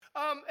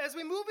As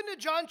we move into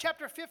John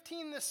chapter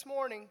 15 this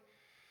morning,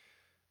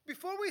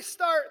 before we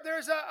start,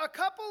 there's a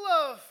couple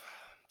of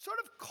sort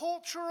of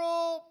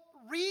cultural,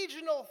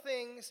 regional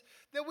things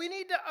that we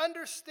need to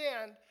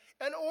understand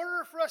in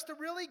order for us to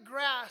really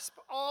grasp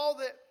all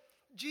that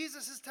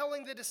Jesus is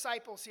telling the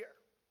disciples here.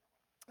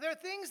 There are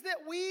things that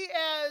we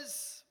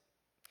as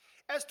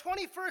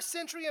 21st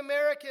century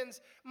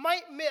Americans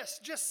might miss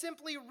just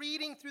simply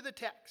reading through the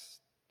text.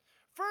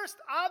 First,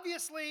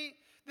 obviously,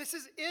 this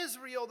is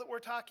Israel that we're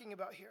talking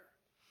about here.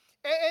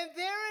 And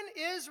there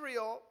in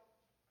Israel,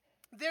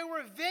 there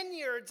were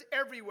vineyards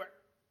everywhere.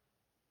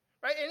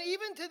 Right? And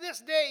even to this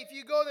day, if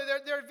you go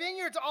there are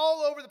vineyards all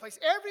over the place.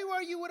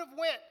 Everywhere you would have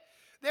went,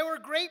 there were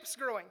grapes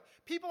growing.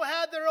 People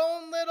had their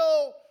own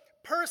little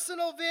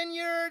personal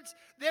vineyards.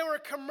 There were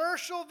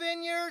commercial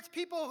vineyards,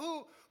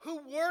 people who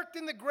worked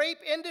in the grape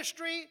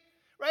industry.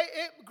 Right?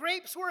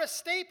 Grapes were a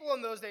staple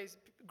in those days.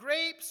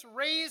 Grapes,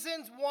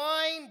 raisins,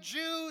 wine,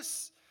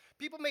 juice.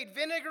 People made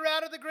vinegar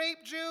out of the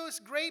grape juice,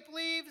 grape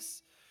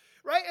leaves.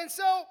 Right? And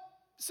so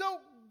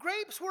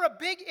grapes were a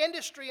big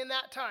industry in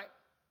that time.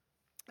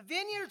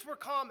 Vineyards were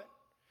common.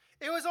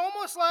 It was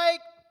almost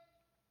like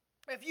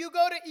if you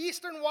go to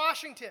Eastern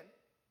Washington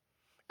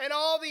and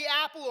all the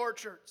apple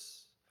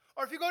orchards,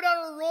 or if you go down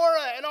to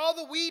Aurora and all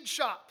the weed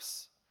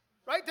shops,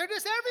 right? They're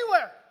just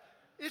everywhere.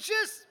 It's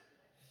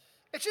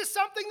just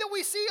something that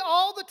we see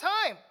all the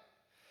time.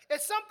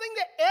 It's something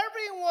that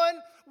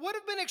everyone would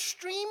have been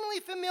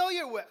extremely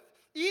familiar with,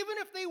 even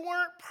if they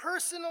weren't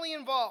personally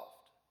involved.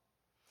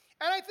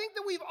 And I think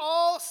that we've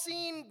all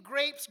seen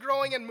grapes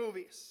growing in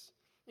movies.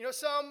 You know,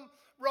 some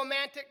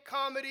romantic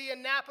comedy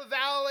in Napa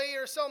Valley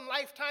or some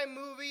Lifetime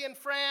movie in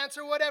France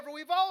or whatever.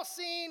 We've all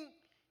seen,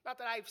 not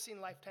that I've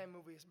seen Lifetime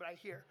movies, but I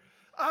hear.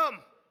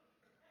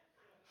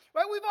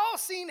 Right, we've all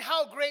seen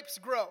how grapes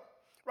grow.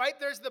 Right,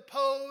 there's the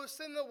posts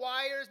and the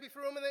wires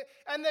before them,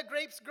 and the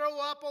grapes grow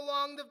up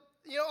along the,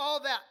 all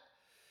that.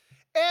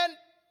 And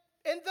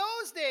in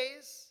those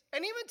days,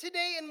 and even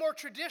today in more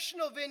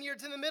traditional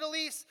vineyards in the Middle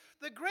East,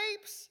 the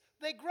grapes,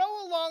 they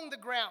grow along the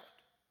ground.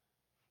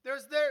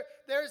 There's the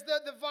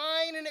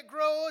vine, and it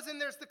grows, and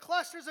there's the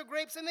clusters of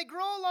grapes, and they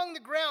grow along the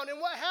ground.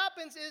 And what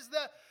happens is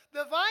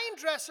the vine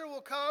dresser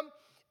will come,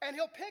 and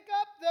he'll pick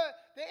up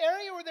the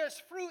area where there's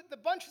fruit, the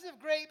bunches of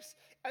grapes,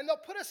 and they'll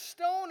put a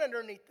stone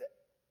underneath it.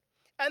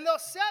 And they'll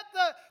set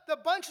the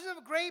bunches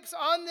of grapes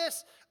on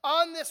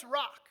this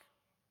rock.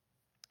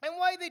 And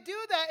why they do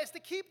that is to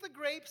keep the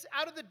grapes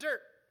out of the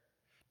dirt,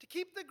 to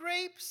keep the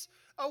grapes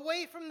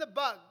away from the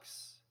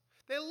bugs.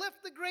 They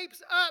lift the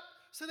grapes up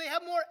so they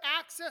have more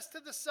access to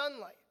the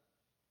sunlight.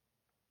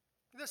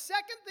 The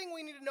second thing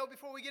we need to know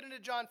before we get into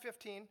John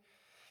 15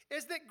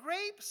 is that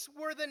grapes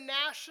were the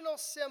national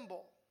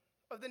symbol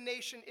of the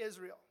nation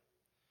Israel.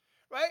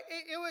 Right?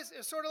 It was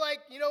sort of like,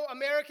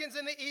 Americans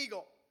and the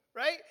eagle.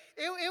 Right?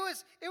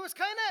 It was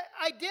kind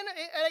of,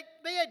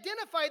 they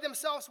identified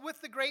themselves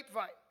with the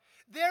grapevine.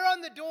 There on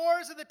the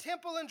doors of the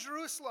temple in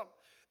Jerusalem,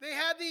 they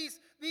had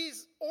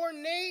these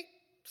ornate,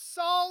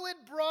 solid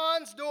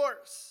bronze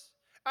doors.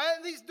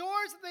 And these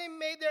doors that they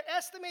made, they're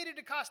estimated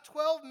to cost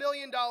 $12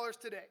 million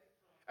today.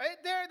 Right?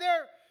 They're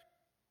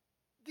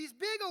these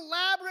big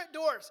elaborate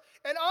doors.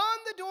 And on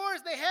the doors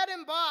they had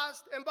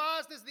embossed.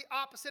 Embossed is the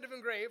opposite of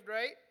engraved,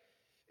 right?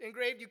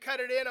 Engraved, you cut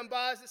it in.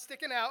 Embossed, it's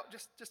sticking out.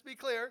 Just to be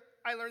clear,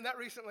 I learned that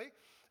recently.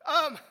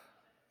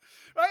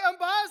 Right,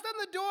 embossed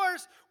on the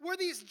doors were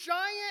these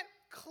giant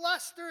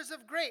clusters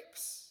of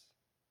grapes.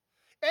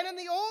 And in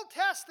the Old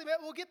Testament,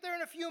 we'll get there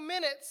in a few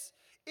minutes,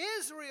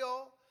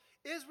 Israel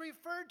is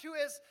referred to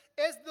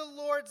as the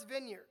Lord's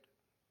vineyard.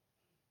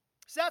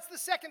 So that's the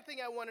second thing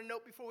I want to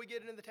note before we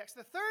get into the text.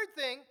 The third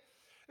thing,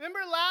 remember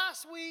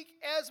last week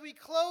as we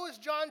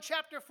closed John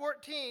chapter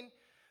 14,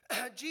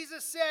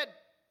 Jesus said,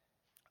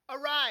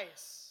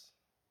 "Arise,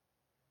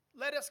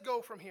 let us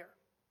go from here."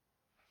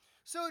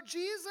 So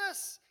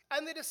Jesus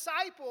and the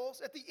disciples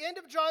at the end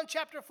of John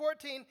chapter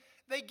 14,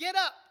 they get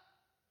up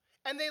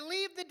and they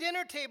leave the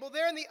dinner table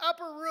there in the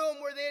upper room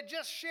where they had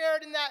just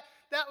shared in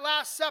that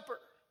Last Supper.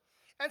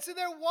 And so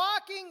they're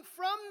walking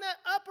from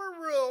the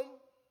upper room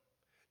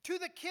to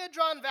the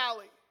Kidron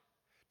Valley,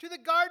 to the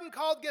garden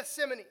called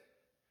Gethsemane,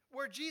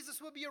 where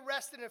Jesus will be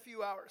arrested in a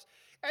few hours.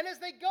 And as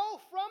they go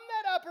from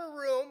that upper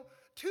room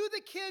to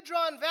the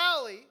Kidron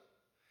Valley,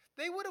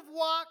 they would have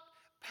walked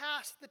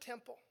past the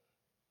temple.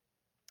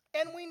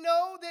 And we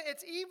know that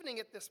it's evening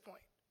at this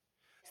point.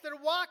 So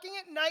they're walking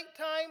at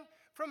nighttime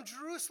from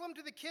Jerusalem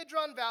to the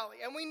Kidron Valley.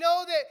 And we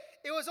know that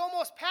it was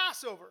almost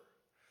Passover.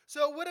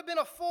 So it would have been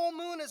a full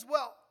moon as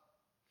well.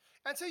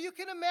 And so you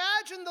can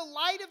imagine the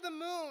light of the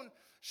moon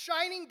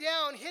shining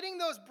down, hitting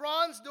those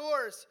bronze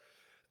doors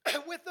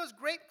with those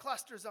grape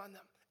clusters on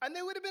them. And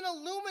they would have been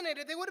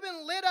illuminated. They would have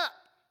been lit up.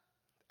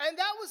 And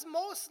that was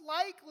most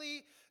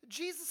likely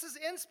Jesus'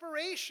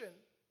 inspiration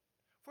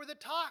for the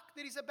talk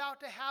that he's about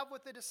to have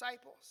with the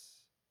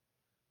disciples.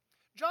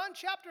 John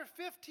chapter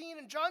 15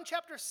 and John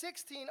chapter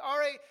 16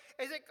 are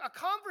a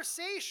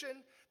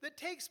conversation that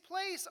takes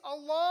place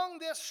along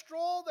this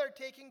stroll they're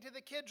taking to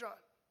the Kidron.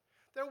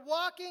 They're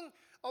walking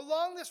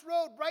along this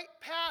road, right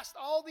past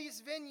all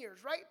these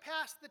vineyards, right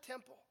past the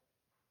temple.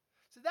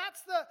 So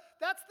that's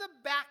the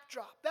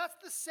backdrop. That's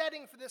the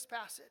setting for this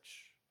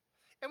passage.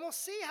 And we'll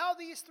see how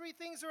these three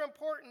things are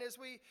important as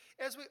we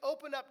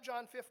open up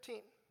John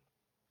 15.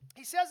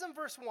 He says in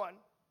verse 1,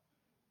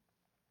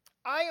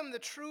 I am the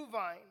true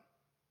vine,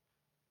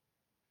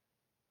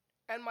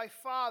 and my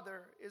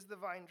Father is the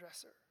vine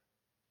dresser.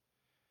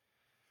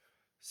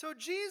 So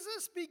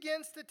Jesus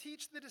begins to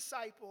teach the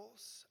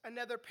disciples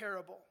another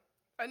parable,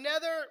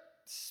 another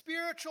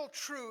spiritual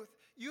truth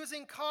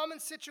using common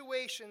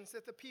situations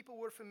that the people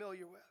were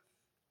familiar with.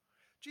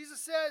 Jesus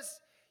says,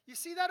 you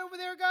see that over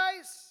there,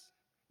 guys?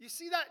 You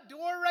see that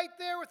door right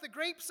there with the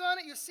grapes on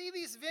it? You see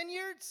these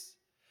vineyards?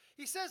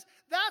 He says,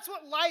 that's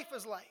what life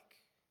is like.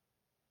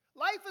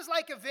 Life is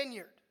like a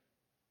vineyard.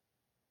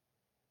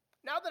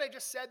 Now that I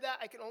just said that,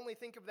 I can only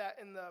think of that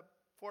in the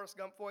Forrest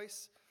Gump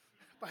voice.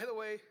 By the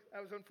way,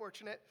 that was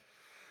unfortunate.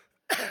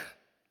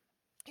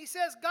 He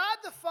says, God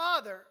the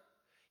Father,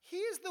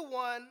 He's the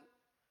one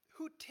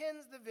who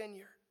tends the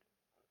vineyard.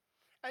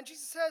 And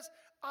Jesus says,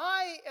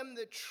 I am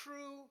the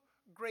true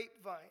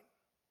grapevine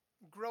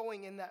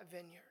growing in that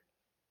vineyard.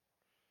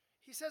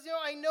 He says,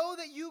 I know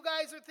that you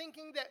guys are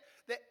thinking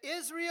that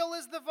Israel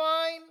is the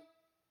vine,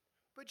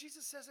 but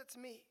Jesus says it's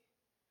me.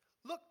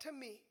 Look to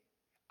me.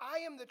 I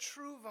am the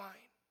true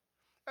vine.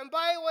 And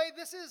by the way,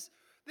 this is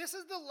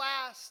the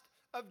last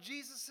of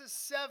Jesus'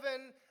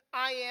 7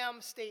 I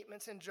am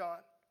statements in John.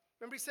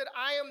 Remember, he said,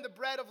 I am the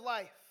bread of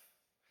life.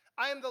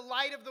 I am the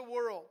light of the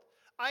world.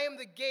 I am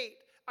the gate.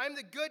 I am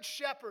the good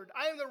shepherd.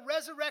 I am the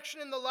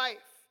resurrection and the life.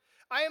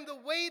 I am the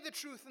way, the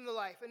truth, and the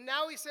life. And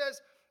now he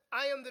says,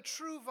 I am the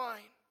true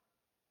vine.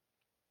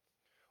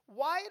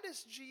 Why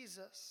does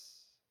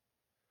Jesus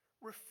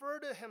refer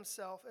to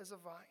himself as a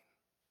vine?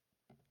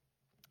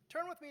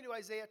 Turn with me to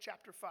Isaiah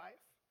chapter 5.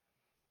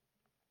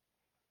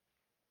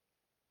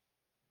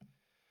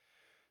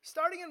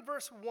 Starting in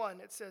verse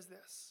 1, it says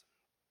this.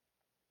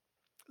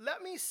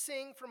 Let me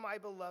sing for my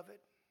beloved,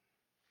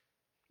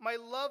 my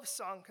love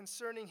song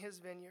concerning his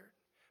vineyard.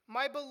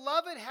 My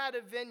beloved had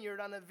a vineyard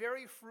on a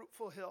very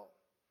fruitful hill.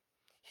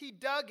 He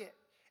dug it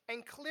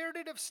and cleared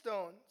it of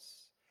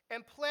stones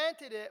and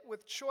planted it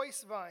with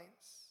choice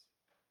vines.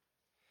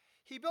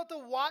 He built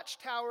a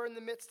watchtower in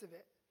the midst of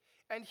it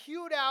and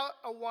hewed out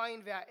a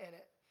wine vat in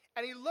it.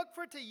 And he looked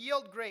for it to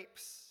yield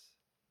grapes,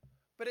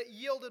 but it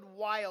yielded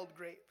wild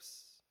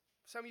grapes.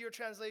 Some of your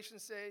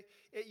translations say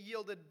it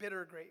yielded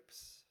bitter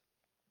grapes.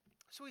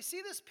 So we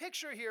see this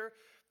picture here.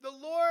 The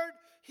Lord,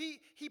 he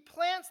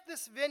plants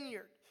this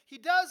vineyard. He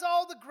does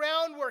all the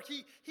groundwork.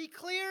 He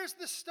clears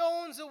the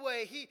stones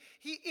away.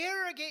 He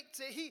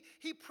irrigates it.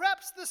 He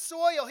preps the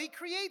soil. He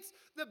creates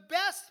the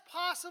best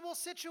possible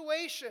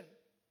situation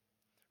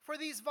for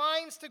these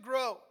vines to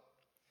grow.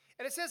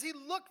 And it says he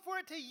looked for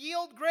it to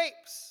yield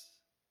grapes,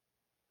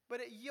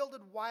 but it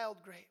yielded wild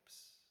grapes.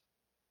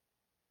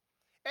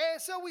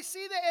 And so we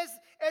see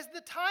that as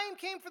the time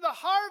came for the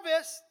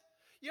harvest,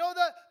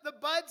 the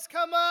buds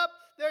come up,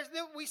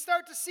 we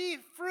start to see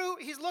fruit.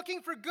 He's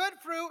looking for good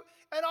fruit,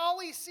 and all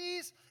he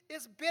sees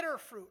is bitter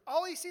fruit.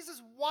 All he sees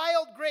is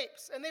wild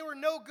grapes, and they were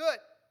no good.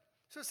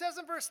 So it says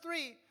in verse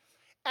 3,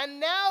 and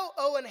now,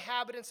 O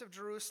inhabitants of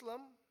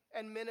Jerusalem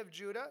and men of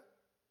Judah,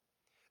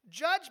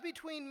 judge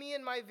between me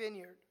and my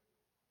vineyard.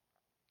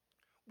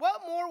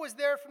 What more was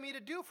there for me to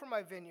do for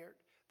my vineyard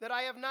that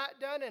I have not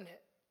done in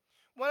it?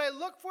 When I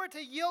looked for it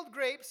to yield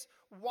grapes,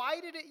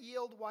 why did it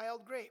yield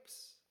wild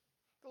grapes?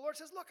 The Lord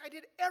says, look, I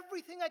did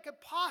everything I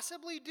could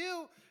possibly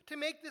do to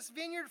make this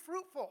vineyard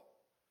fruitful.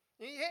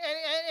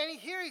 And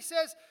here he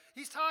says,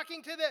 he's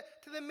talking to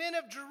the men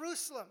of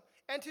Jerusalem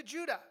and to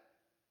Judah.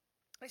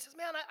 And he says,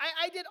 man,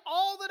 I did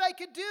all that I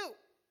could do.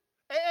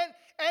 And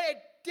it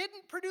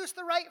didn't produce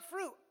the right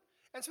fruit.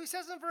 And so he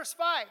says in verse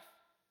 5,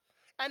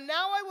 and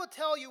now I will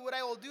tell you what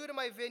I will do to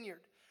my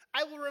vineyard.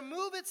 I will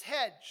remove its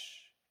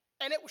hedge,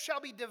 and it shall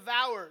be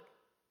devoured.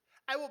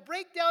 I will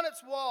break down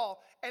its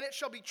wall, and it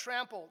shall be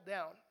trampled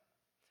down.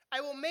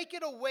 I will make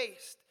it a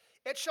waste.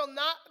 It shall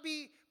not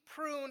be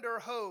pruned or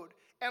hoed,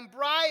 and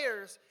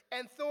briars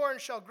and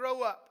thorns shall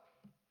grow up.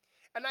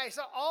 And I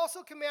shall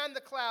also command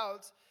the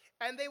clouds,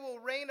 and they will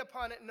rain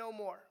upon it no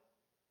more.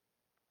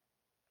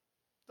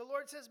 The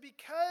Lord says,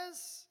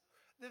 because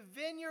the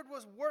vineyard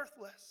was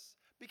worthless,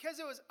 because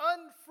it was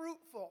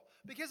unfruitful,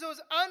 because it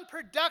was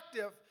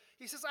unproductive,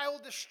 he says, I will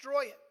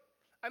destroy it.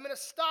 I'm going to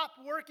stop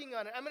working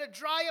on it. I'm going to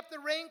dry up the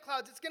rain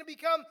clouds. It's going to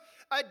become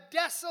a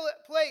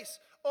desolate place,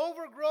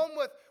 overgrown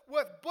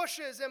with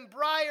bushes and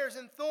briars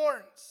and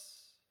thorns.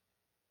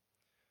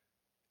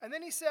 And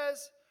then he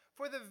says,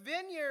 for the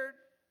vineyard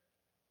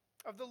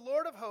of the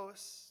Lord of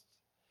hosts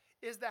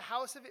is the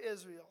house of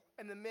Israel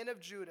and the men of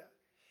Judah.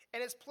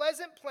 And his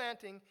pleasant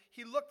planting,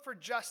 he looked for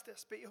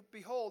justice, but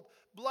behold,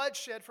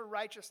 bloodshed for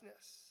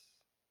righteousness.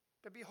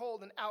 But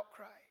behold, an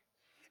outcry.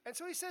 And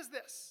so he says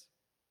this.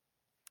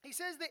 He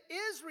says that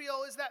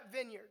Israel is that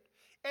vineyard,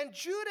 and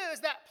Judah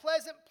is that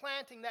pleasant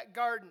planting, that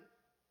garden.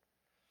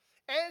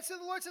 And so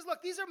the Lord says,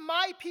 look, these are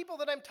my people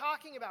that I'm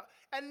talking about,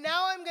 and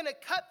now I'm going to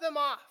cut them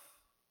off.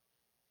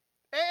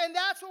 And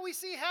that's what we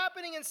see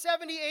happening in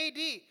 70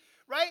 AD,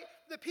 right?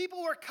 The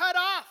people were cut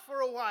off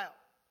for a while.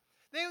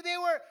 They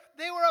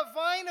were a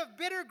vine of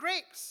bitter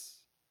grapes.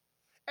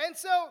 And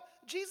so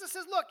Jesus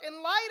says, look,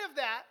 in light of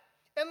that,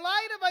 in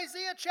light of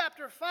Isaiah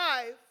chapter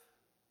 5,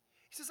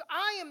 he says,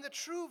 I am the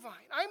true vine.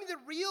 I'm the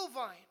real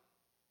vine.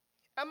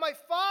 And my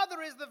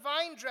Father is the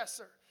vine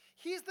dresser.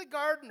 He's the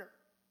gardener.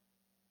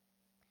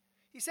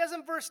 He says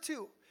in verse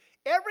 2,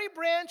 every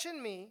branch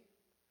in me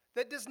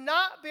that does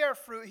not bear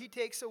fruit, he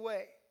takes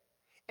away.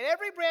 And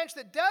every branch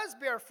that does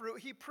bear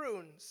fruit, he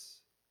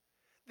prunes,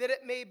 that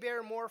it may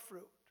bear more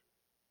fruit.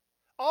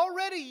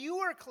 Already you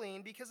are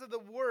clean because of the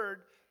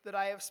word that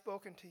I have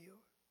spoken to you.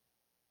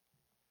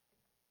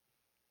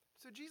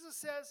 So Jesus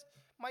says,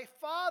 my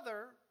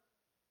Father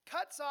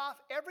cuts off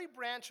every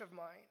branch of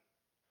mine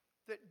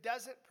that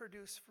doesn't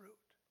produce fruit.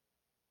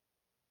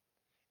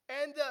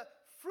 And the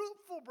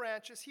fruitful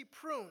branches he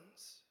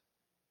prunes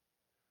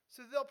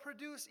so they'll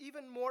produce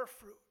even more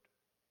fruit.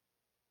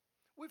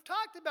 We've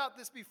talked about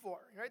this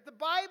before, right? The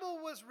Bible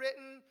was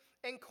written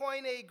in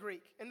Koine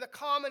Greek, in the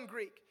common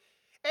Greek.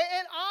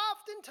 And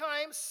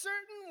oftentimes,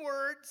 certain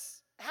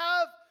words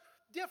have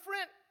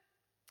different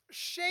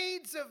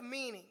shades of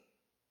meaning.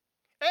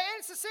 And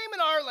it's the same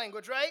in our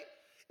language, right?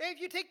 If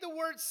you take the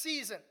word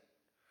season,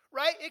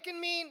 right? It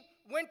can mean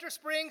winter,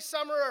 spring,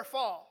 summer, or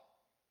fall.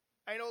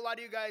 I know a lot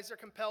of you guys are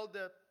compelled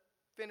to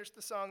finish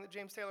the song that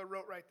James Taylor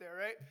wrote right there,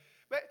 right?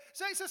 But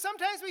so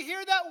sometimes we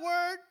hear that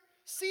word,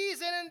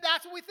 season, and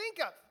that's what we think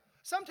of.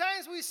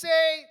 Sometimes we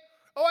say,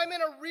 oh, I'm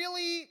in a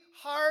really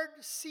hard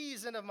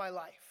season of my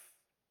life.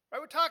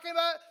 Right? We're talking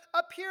about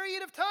a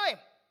period of time.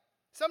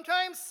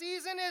 Sometimes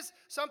season is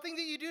something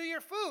that you do to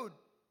your food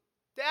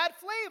to add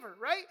flavor,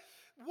 right?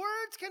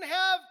 Words can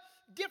have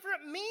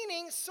different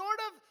meanings sort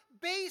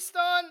of based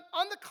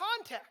on the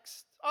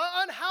context,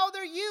 on how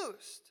they're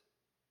used.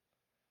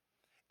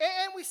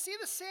 And we see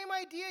the same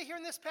idea here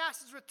in this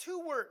passage with two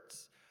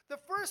words. The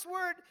first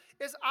word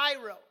is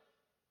airo.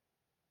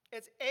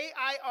 It's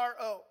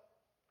A-I-R-O.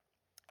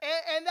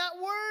 And that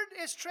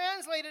word is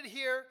translated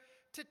here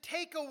to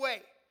take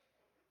away.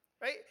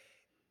 Right?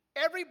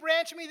 Every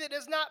branch of me that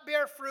does not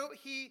bear fruit,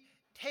 he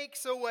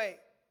takes away.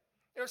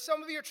 Or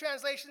some of your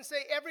translations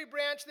say, every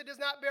branch that does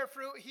not bear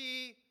fruit,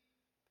 he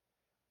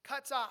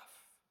cuts off.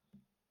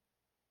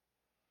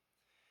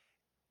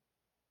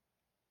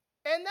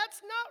 And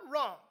that's not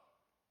wrong.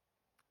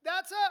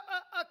 That's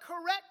a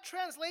correct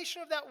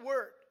translation of that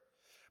word.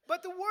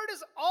 But the word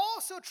is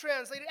also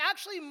translated,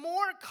 actually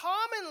more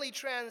commonly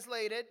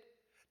translated,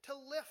 to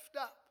lift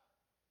up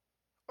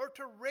or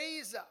to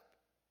raise up.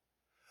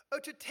 Or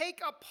to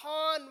take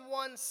upon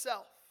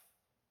oneself.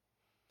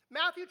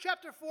 Matthew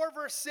chapter 4,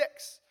 verse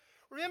 6.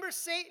 Remember,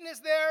 Satan is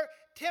there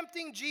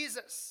tempting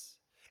Jesus.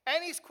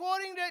 And he's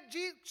quoting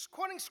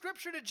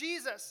scripture to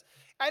Jesus.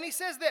 And he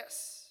says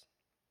this,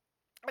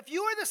 if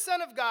you are the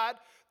Son of God,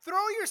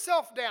 throw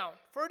yourself down,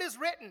 for it is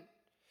written,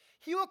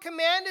 he will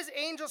command his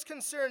angels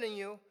concerning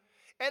you,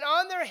 and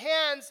on their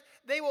hands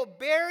they will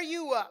bear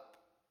you up,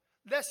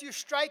 lest you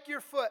strike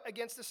your foot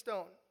against a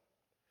stone.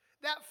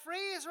 That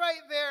phrase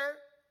right there,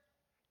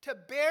 to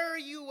bear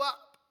you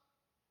up.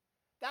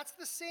 That's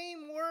the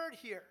same word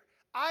here,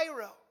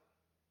 airo.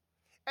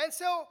 And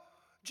so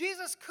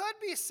Jesus could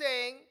be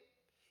saying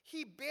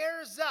he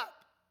bears up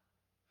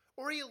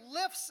or he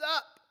lifts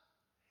up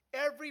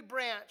every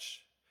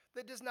branch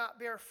that does not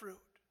bear fruit.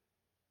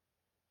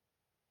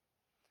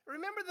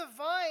 Remember, the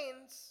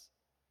vines,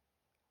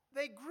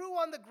 they grew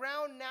on the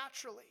ground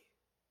naturally.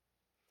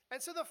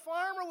 And so the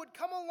farmer would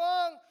come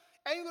along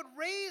and he would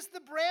raise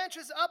the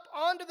branches up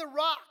onto the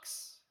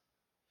rocks.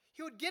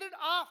 He would get it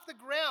off the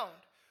ground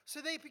so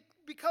they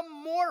become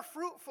more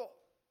fruitful.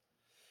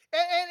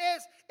 And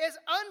as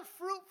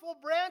unfruitful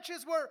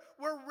branches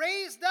were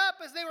raised up,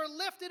 as they were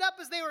lifted up,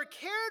 as they were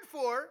cared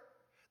for,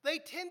 they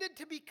tended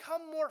to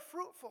become more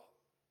fruitful.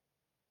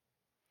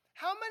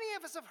 How many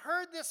of us have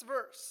heard this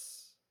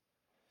verse?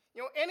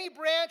 You know, any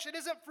branch that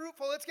isn't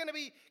fruitful, it's going to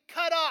be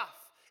cut off.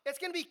 It's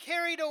going to be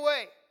carried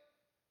away.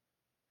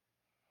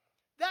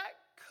 That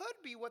could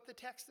be what the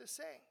text is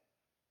saying.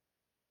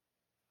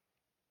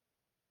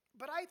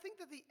 But I think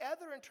that the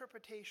other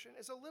interpretation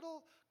is a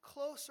little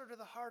closer to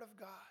the heart of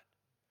God.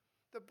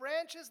 The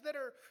branches that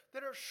are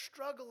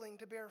struggling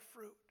to bear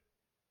fruit.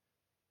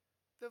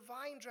 The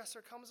vine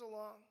dresser comes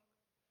along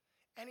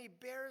and he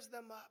bears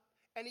them up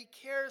and he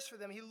cares for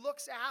them. He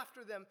looks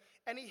after them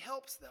and he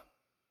helps them.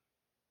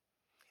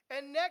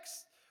 And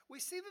next, we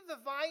see that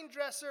the vine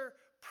dresser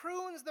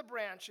prunes the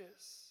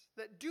branches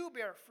that do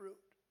bear fruit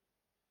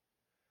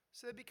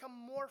so they become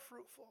more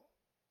fruitful.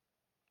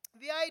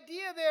 The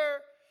idea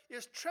there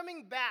is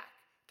trimming back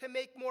to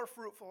make more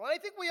fruitful. And I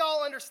think we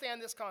all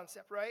understand this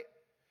concept, right?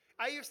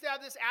 I used to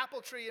have this apple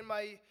tree in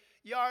my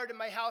yard in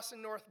my house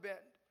in North Bend.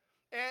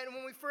 And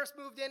when we first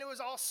moved in, it was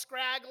all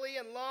scraggly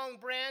and long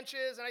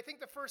branches. And I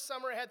think the first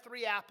summer it had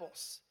 3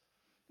 apples.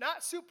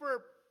 Not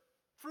super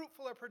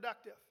fruitful or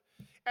productive.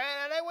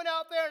 And I went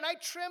out there and I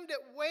trimmed it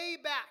way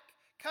back,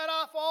 cut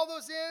off all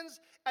those ends.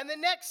 And the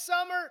next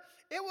summer,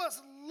 it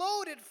was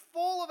loaded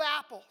full of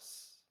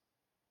apples.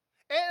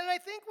 And I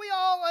think we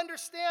all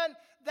understand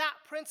that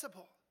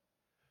principle,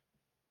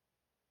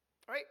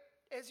 right?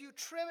 As you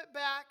trim it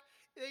back,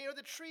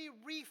 the tree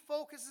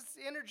refocuses its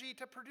energy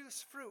to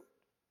produce fruit.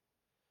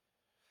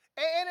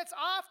 And it's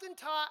often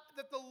taught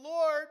that the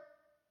Lord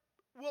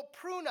will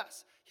prune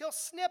us. He'll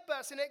snip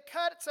us, and it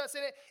cuts us,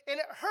 and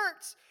it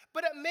hurts,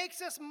 but it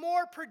makes us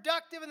more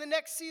productive in the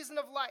next season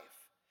of life.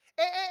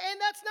 And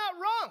that's not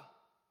wrong,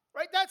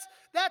 right?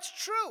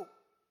 That's true.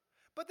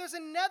 But there's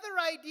another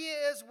idea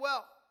as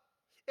well.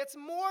 It's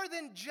more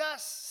than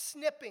just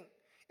snipping.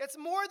 It's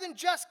more than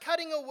just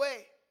cutting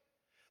away.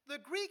 The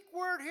Greek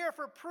word here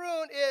for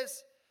prune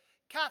is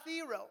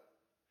kathero.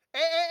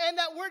 And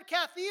that word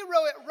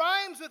kathero, it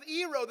rhymes with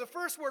ero, the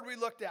first word we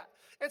looked at.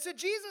 And so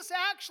Jesus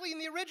actually, in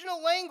the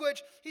original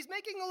language, he's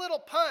making a little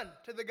pun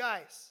to the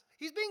guys.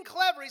 He's being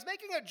clever. He's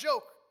making a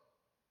joke.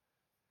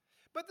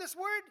 But this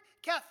word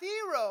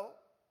kathero,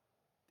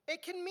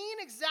 it can mean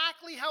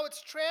exactly how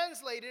it's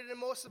translated in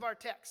most of our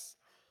texts.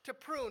 To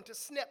prune, to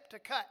snip, to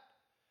cut.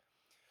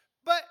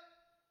 But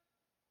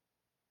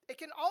it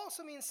can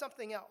also mean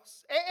something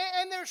else.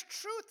 And there's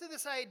truth to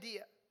this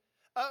idea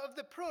of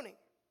the pruning.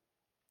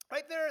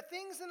 Right? There are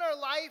things in our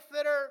life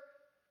that are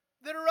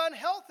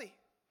unhealthy.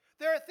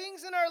 There are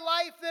things in our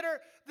life that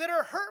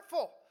are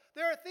hurtful.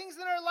 There are things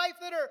in our life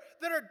that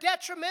are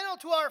detrimental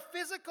to our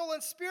physical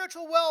and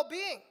spiritual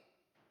well-being.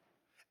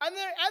 And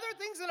there are other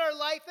things in our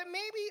life that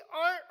maybe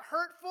aren't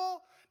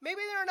hurtful, maybe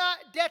they're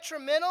not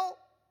detrimental,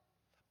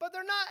 but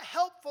they're not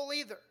helpful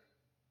either.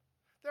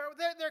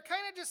 They're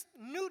kind of just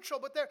neutral,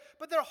 but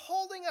they're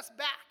holding us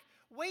back,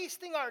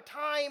 wasting our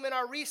time and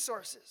our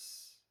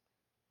resources.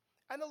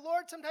 And the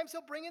Lord, sometimes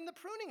he'll bring in the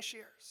pruning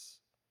shears.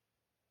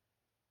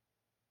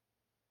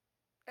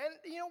 And,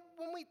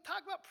 when we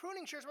talk about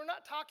pruning shears, we're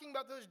not talking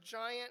about those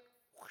giant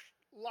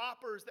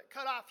loppers that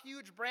cut off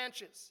huge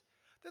branches.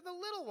 They're the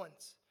little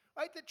ones,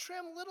 right, that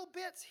trim little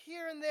bits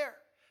here and there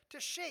to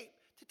shape,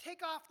 to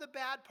take off the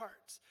bad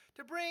parts,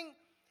 to bring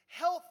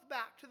health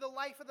back to the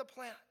life of the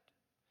plant.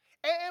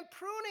 And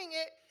pruning,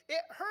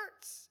 it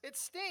hurts, it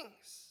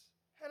stings.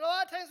 And a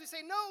lot of times we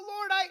say, no,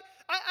 Lord,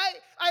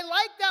 I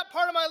like that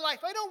part of my life.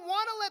 I don't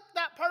want to let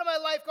that part of my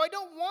life go. I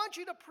don't want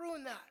you to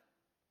prune that.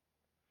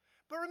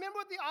 But remember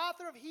what the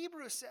author of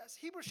Hebrews says.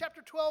 Hebrews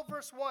chapter 12,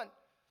 verse 1.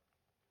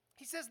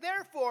 He says,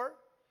 therefore,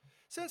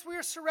 since we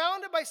are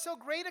surrounded by so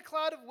great a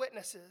cloud of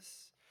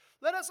witnesses,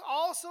 let us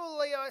also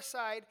lay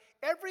aside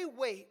every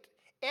weight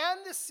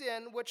and the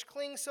sin which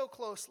clings so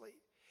closely,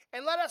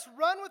 and let us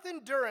run with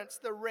endurance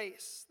the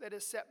race that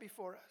is set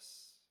before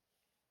us.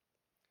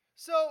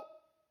 So,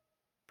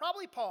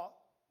 probably Paul,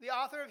 the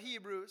author of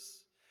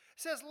Hebrews,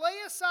 says, lay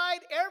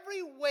aside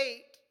every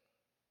weight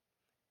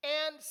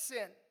and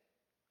sin.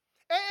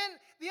 And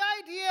the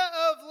idea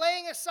of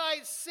laying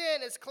aside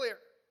sin is clear.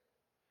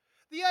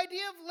 The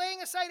idea of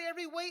laying aside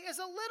every weight is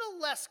a little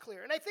less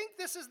clear. And I think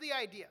this is the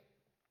idea.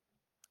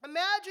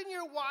 Imagine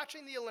you're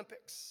watching the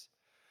Olympics,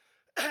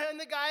 and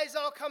the guys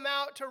all come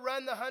out to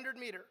run the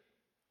 100-meter.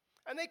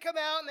 And they come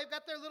out, and they've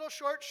got their little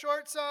short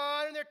shorts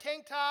on, and their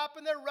tank top,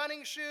 and their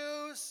running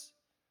shoes.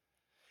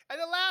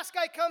 And the last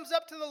guy comes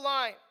up to the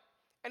line,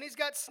 and he's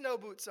got snow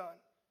boots on.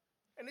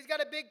 And he's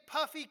got a big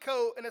puffy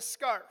coat and a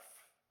scarf.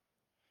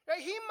 Now,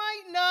 he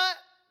might not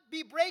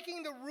be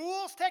breaking the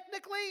rules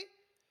technically,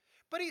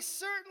 but he's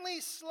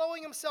certainly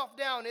slowing himself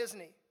down, isn't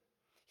he?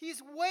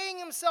 He's weighing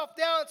himself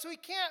down so he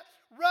can't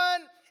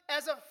run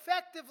as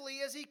effectively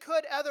as he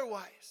could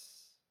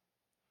otherwise.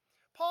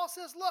 Paul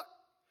says, look,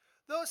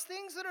 those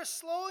things that are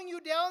slowing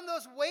you down,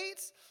 those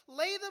weights,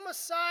 lay them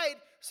aside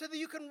so that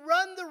you can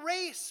run the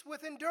race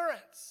with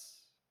endurance.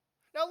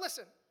 Now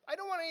listen, I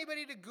don't want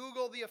anybody to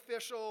Google the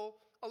official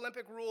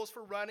Olympic rules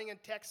for running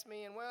and text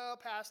me and, well,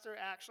 Pastor,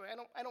 actually,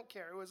 I don't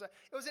care. It was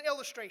an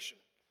illustration.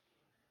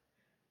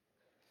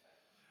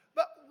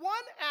 But one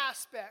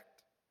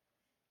aspect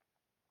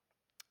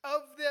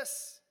of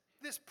this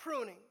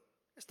pruning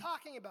is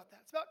talking about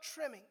that. It's about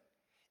trimming.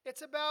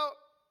 It's about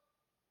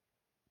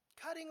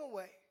cutting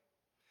away.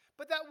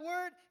 But that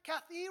word,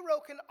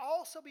 kathero, can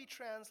also be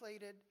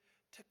translated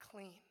to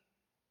clean.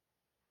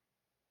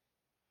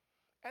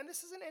 And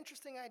this is an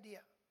interesting idea.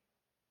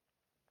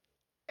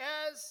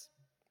 As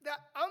that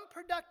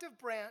unproductive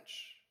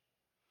branch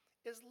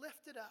is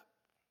lifted up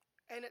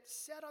and it's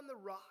set on the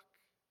rock,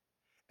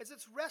 as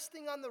it's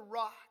resting on the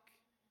rock,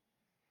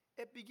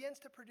 it begins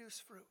to produce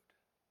fruit.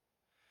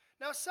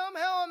 Now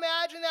somehow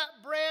imagine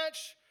that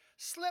branch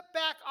slip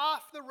back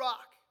off the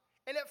rock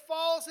and it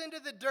falls into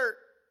the dirt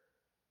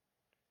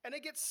and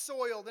it gets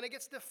soiled and it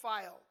gets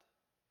defiled.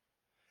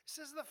 It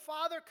says the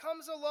Father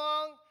comes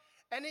along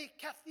and he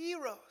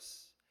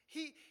katheros.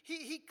 He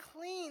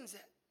cleans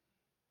it.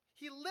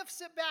 He lifts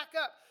it back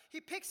up.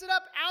 He picks it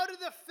up out of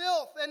the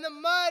filth and the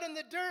mud and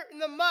the dirt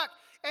and the muck,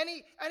 and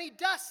he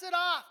dusts it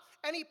off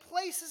and he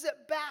places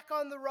it back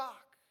on the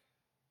rock.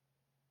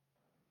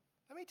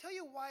 Let me tell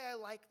you why I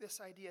like this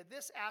idea,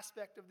 this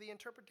aspect of the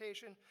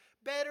interpretation,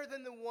 better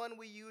than the one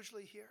we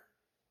usually hear.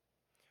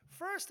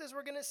 First, as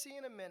we're going to see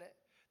in a minute,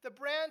 the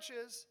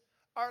branches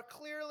are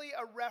clearly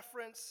a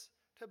reference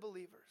to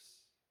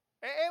believers.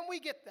 And we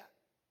get that.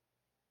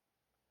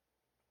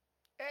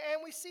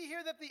 And we see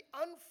here that the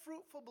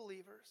unfruitful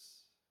believers,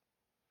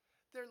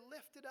 they're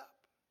lifted up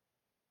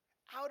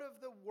out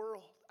of the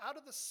world, out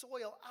of the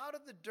soil, out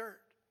of the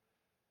dirt.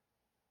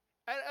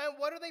 And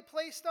what are they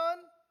placed on?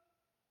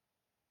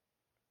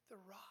 The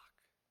rock.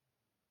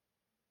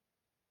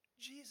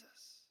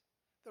 Jesus,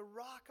 the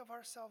rock of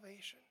our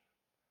salvation.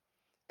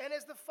 And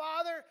as the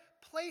Father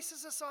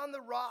places us on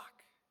the rock,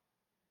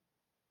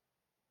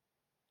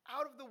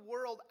 out of the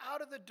world,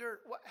 out of the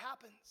dirt, what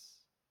happens?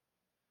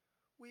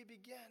 We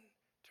begin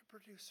to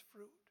produce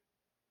fruit.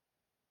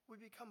 We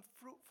become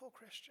fruitful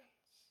Christians,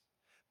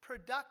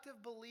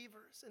 productive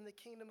believers in the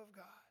kingdom of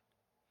God.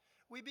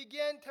 We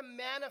begin to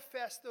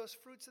manifest those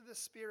fruits of the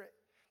Spirit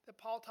that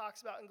Paul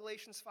talks about in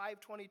Galatians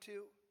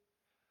 5:22.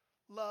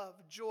 Love,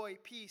 joy,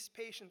 peace,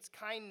 patience,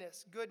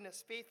 kindness,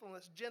 goodness,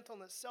 faithfulness,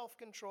 gentleness,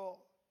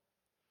 self-control.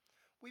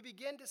 We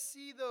begin to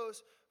see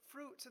those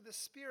fruits of the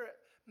Spirit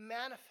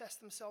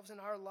manifest themselves in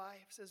our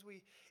lives as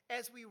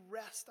we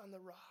rest on the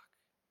rock.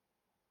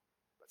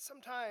 But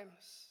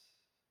sometimes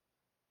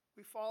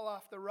we fall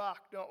off the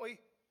rock, don't we?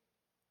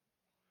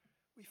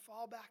 We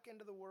fall back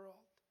into the world.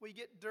 We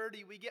get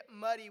dirty, we get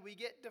muddy, we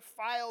get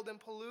defiled and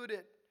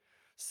polluted.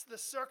 The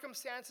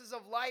circumstances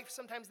of life,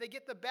 sometimes they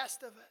get the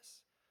best of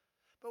us.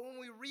 But when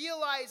we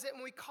realize it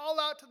and we call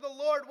out to the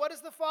Lord, what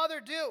does the Father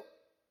do?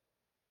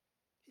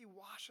 He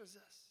washes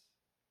us.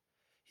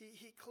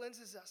 He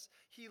cleanses us.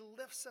 He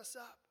lifts us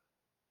up.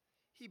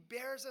 He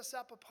bears us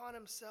up upon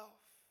himself.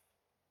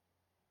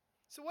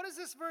 So what is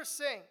this verse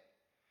saying?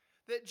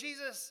 Does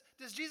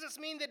Jesus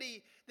mean that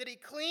he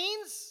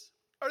cleans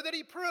or that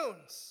he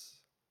prunes?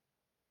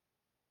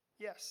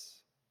 Yes.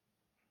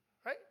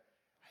 Right?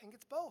 I think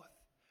it's both.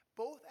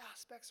 Both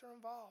aspects are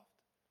involved.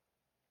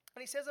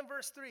 And he says in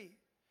verse 3,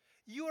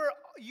 you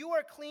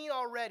are clean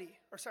already.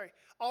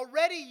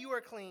 Already you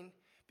are clean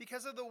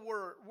because of the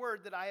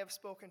word that I have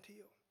spoken to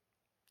you.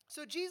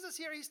 So Jesus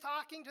here, he's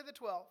talking to the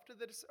 12,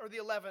 or the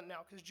 11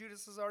 now, because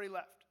Judas has already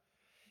left.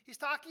 He's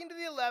talking to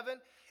the 11,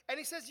 and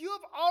he says, you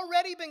have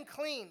already been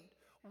cleaned,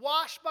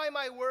 washed by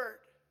my word.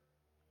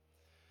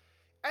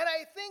 And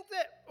I think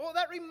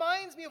that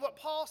reminds me of what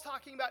Paul's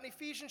talking about in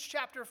Ephesians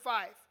chapter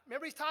 5.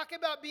 Remember, he's talking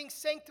about being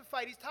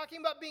sanctified. He's talking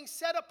about being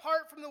set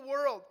apart from the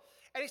world.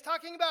 And he's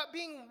talking about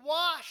being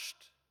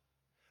washed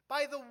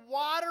by the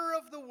water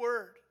of the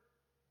word.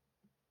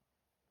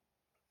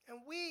 And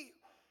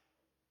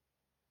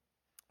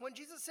when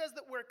Jesus says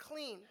that we're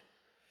cleaned,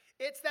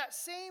 it's that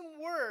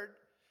same word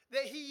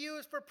that he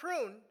used for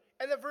prune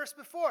in the verse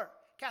before,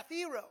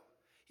 kathero.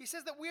 He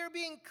says that we are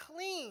being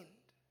cleaned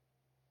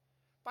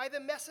by the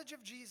message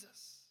of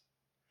Jesus.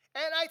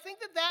 And I think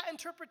that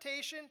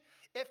interpretation,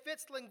 it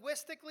fits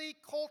linguistically,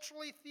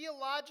 culturally,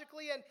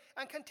 theologically,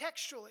 and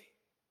contextually.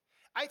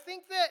 I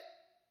think that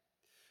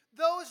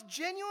those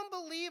genuine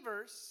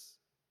believers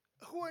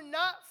who are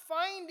not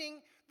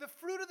finding the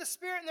fruit of the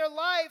Spirit in their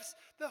lives,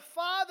 the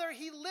Father,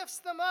 he lifts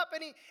them up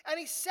and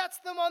he sets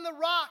them on the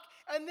rock,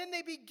 and then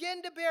they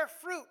begin to bear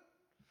fruit.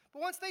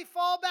 But once they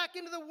fall back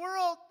into the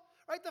world,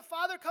 right, the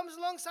Father comes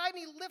alongside and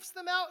he lifts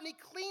them out and he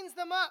cleans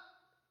them up.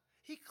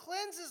 He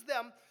cleanses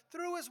them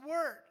through his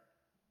word.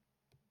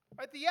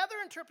 Right, the other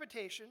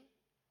interpretation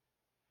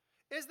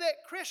is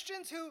that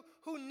Christians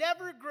who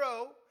never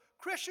grow,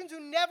 Christians who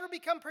never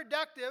become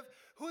productive,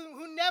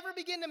 who never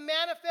begin to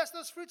manifest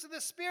those fruits of the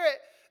Spirit,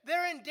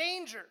 they're in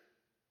danger.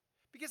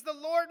 Because the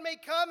Lord may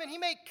come and he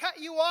may cut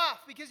you off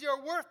because you're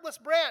a worthless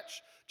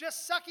branch,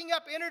 just sucking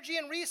up energy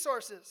and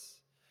resources.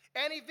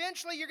 And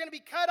eventually you're going to be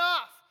cut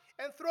off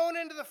and thrown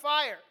into the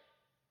fire.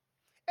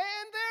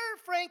 And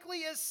there, frankly,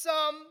 is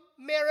some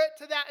merit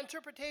to that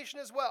interpretation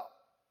as well.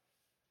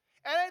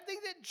 And I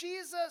think that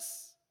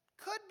Jesus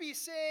could be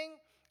saying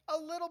a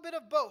little bit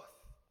of both.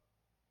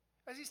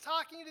 As he's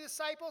talking to the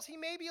disciples, he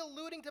may be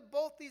alluding to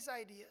both these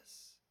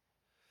ideas.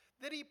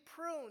 That he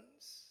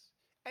prunes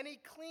and he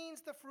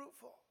cleans the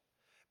fruitful.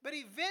 But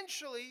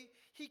eventually,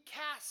 he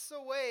casts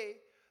away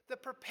the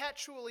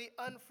perpetually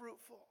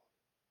unfruitful.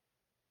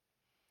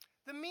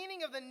 The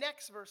meaning of the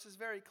next verse is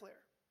very clear.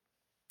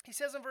 He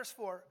says in verse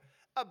 4,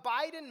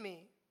 abide in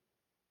me,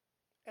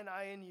 and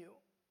I in you.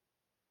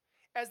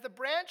 As the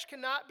branch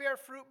cannot bear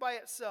fruit by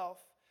itself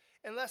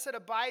unless it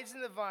abides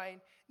in the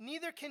vine,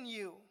 neither can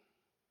you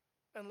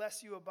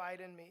unless you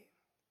abide in me.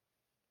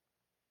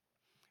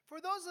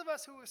 For those of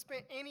us who have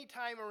spent any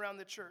time around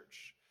the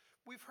church,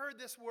 we've heard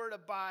this word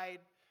abide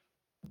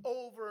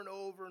over and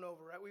over and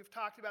over, right? We've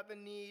talked about the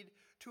need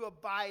to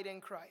abide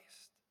in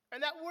Christ.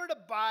 And that word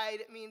abide,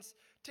 it means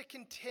to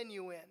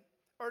continue in,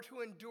 or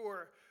to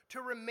endure,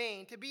 to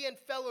remain, to be in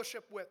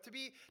fellowship with, to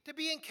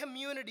be in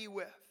community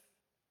with.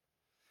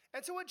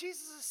 And so what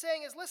Jesus is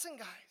saying is, listen,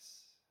 guys.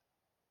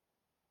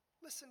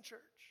 Listen, church.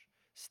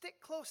 Stick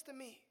close to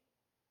me.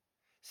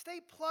 Stay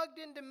plugged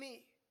into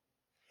me.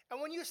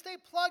 And when you stay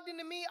plugged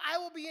into me, I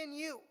will be in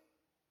you.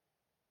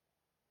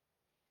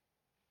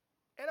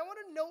 And I want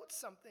to note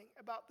something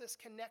about this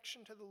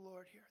connection to the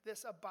Lord here,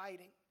 this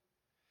abiding.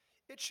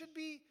 It should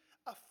be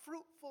a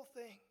fruitful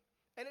thing,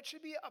 and it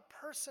should be a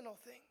personal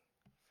thing.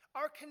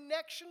 Our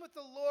connection with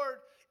the Lord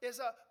is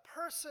a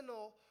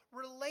personal,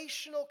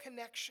 relational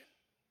connection.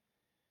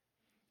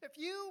 If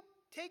you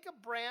take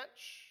a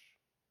branch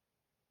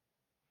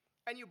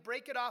and you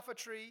break it off a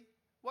tree,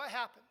 what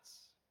happens?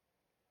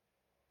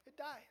 It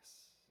dies.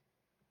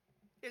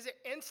 Is it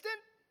instant?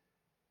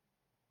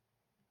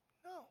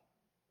 No.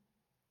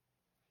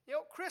 You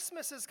know,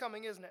 Christmas is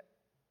coming, isn't it?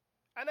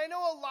 And I know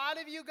a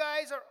lot of you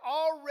guys are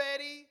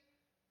already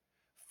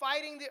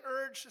fighting the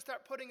urge to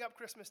start putting up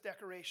Christmas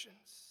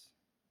decorations.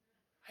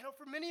 I know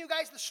for many of you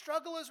guys, the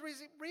struggle is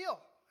real,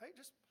 right?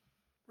 Just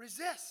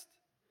resist.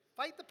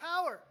 Fight the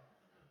power.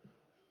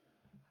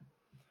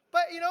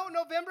 But, you know,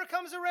 November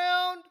comes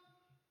around.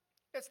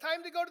 It's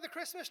time to go to the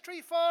Christmas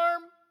tree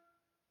farm.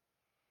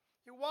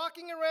 You're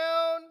walking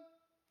around.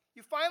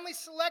 You finally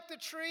select a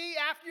tree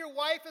after your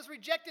wife has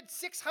rejected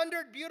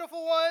 600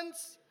 beautiful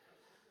ones.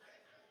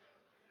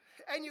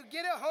 And you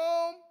get it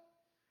home.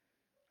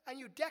 And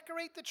you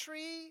decorate the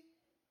tree.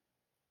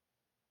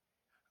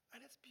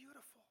 And it's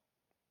beautiful.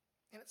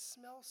 And it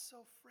smells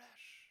so fresh.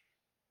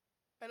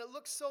 And it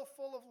looks so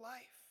full of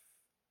life.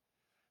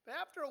 But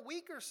after a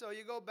week or so,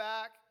 you go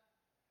back,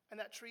 and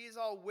that tree is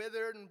all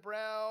withered and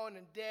brown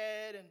and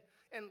dead,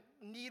 and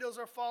needles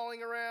are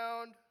falling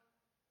around.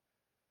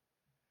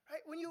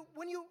 Right?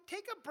 When you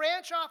take a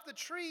branch off the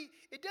tree,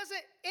 it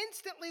doesn't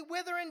instantly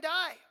wither and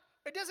die.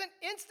 It doesn't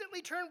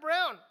instantly turn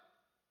brown.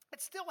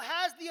 It still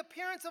has the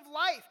appearance of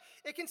life.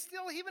 It can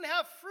still even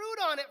have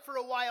fruit on it for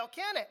a while,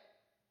 can it?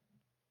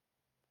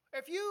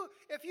 If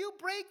you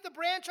break the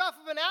branch off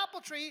of an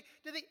apple tree,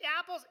 do the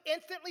apples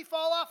instantly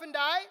fall off and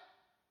die?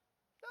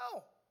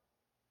 No.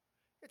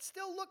 It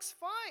still looks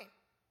fine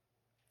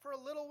for a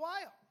little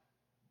while.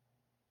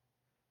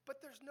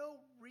 But there's no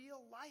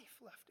real life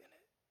left in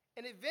it.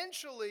 And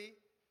eventually,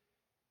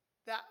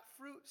 that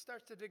fruit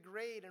starts to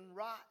degrade and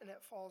rot and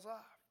it falls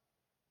off.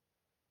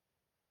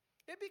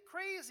 It'd be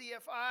crazy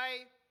if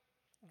I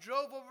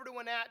drove over to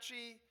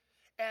Wenatchee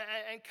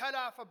and cut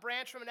off a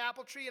branch from an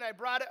apple tree, and I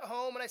brought it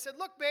home, and I said,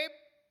 look, babe,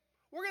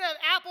 we're going to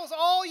have apples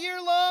all year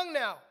long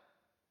now.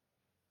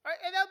 Right?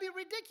 And that would be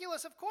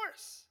ridiculous, of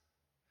course.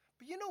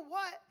 But you know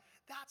what?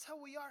 That's how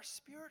we are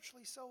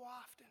spiritually so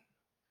often.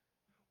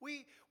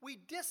 We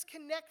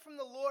disconnect from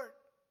the Lord.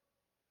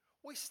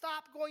 We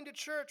stop going to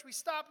church. We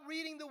stop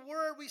reading the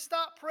Word. We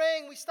stop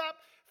praying. We stop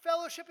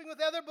fellowshipping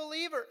with other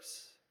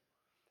believers.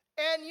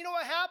 And you know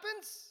what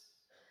happens?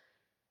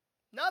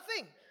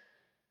 Nothing.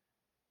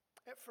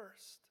 At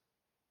first.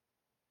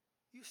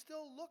 You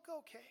still look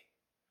okay.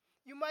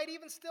 You might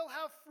even still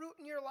have fruit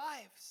in your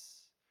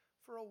lives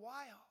for a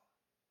while.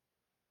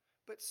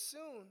 But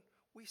soon,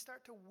 we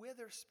start to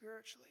wither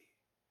spiritually.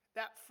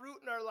 That fruit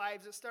in our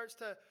lives, it starts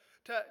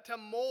to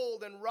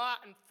mold and rot,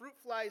 and fruit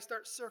flies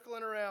start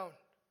circling around.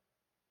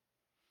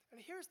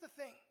 And here's the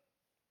thing.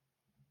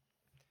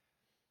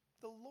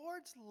 The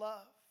Lord's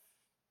love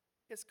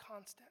is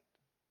constant.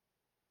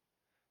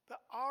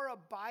 But our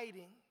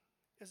abiding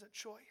is a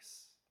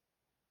choice.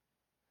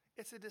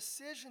 It's a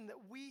decision that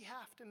we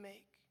have to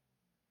make.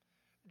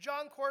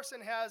 John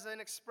Corson has an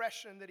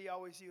expression that he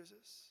always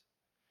uses.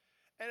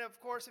 And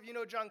of course, if you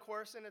know John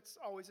Corson, it's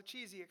always a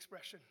cheesy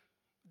expression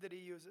that he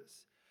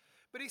uses.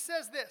 But he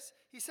says this.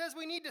 He says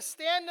we need to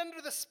stand under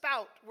the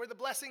spout where the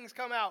blessings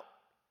come out.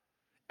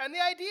 And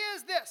the idea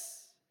is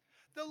this.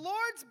 The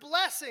Lord's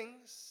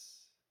blessings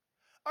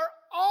are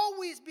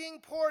always being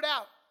poured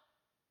out.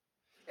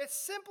 It's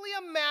simply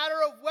a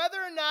matter of whether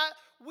or not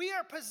we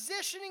are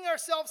positioning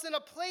ourselves in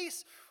a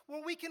place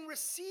where we can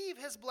receive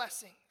his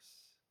blessings.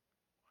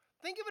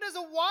 Think of it as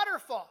a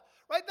waterfall,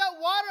 right? That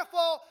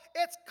waterfall,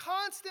 it's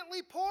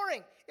constantly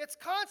pouring. It's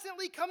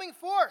constantly coming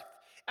forth.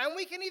 And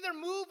we can either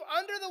move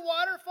under the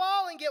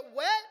waterfall and get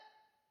wet,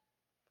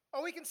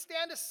 or we can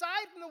stand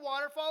aside from the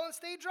waterfall and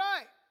stay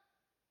dry.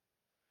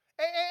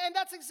 And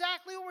that's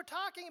exactly what we're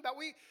talking about.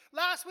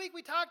 Last week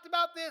we talked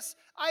about this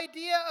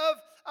idea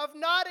of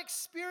not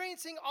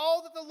experiencing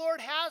all that the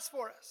Lord has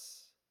for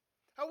us.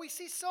 How we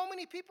see so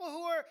many people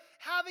who are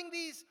having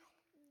these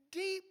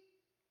deep,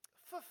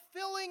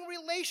 fulfilling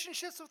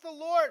relationships with the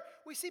Lord.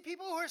 We see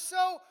people who are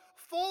so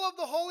full of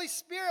the Holy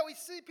Spirit. We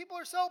see people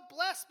who are so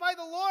blessed by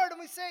the Lord. And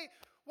we say,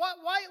 why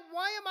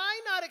am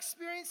I not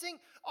experiencing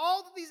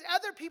all that these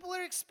other people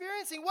are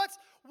experiencing? What's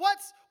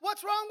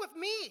wrong with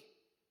me?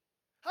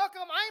 How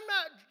come I'm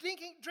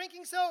not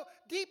drinking so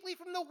deeply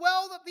from the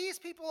well that these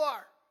people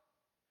are?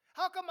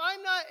 How come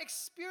I'm not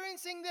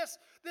experiencing this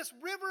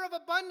river of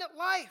abundant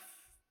life?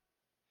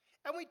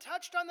 And we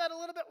touched on that a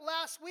little bit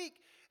last week.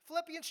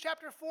 Philippians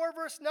chapter 4,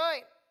 verse 9.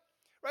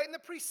 Right? In the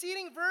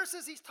preceding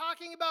verses, he's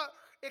talking about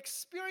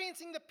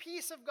experiencing the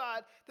peace of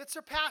God that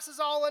surpasses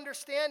all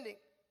understanding.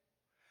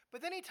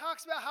 But then he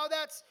talks about how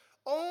that's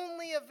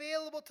only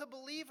available to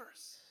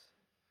believers.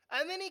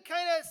 And then he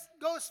kind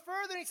of goes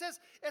further and he says,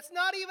 it's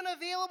not even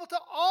available to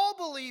all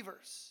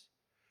believers.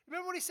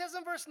 Remember what he says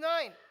in verse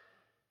 9?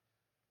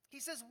 He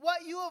says,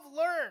 what you have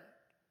learned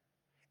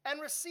and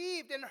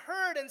received and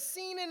heard and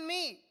seen in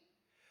me,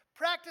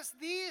 practice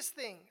these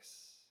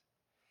things,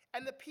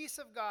 and the peace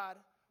of God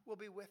will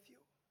be with you.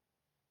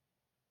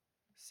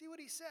 See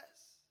what he says.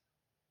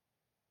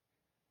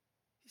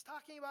 He's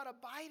talking about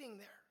abiding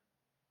there.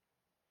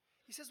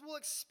 He says we'll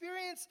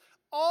experience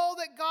all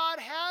that God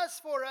has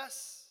for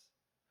us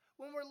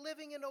when we're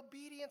living in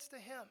obedience to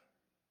him.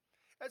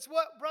 That's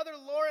what Brother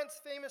Lawrence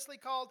famously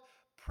called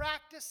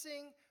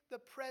practicing the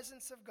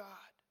presence of God.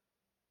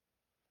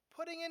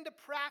 Putting into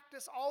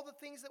practice all the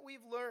things that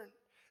we've learned.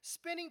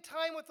 Spending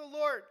time with the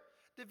Lord.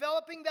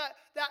 Developing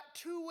that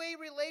two-way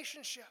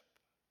relationship.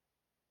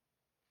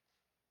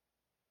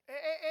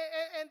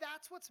 And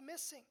that's what's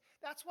missing.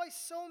 That's why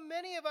so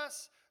many of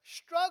us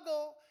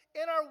struggle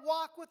in our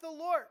walk with the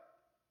Lord.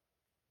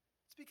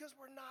 It's because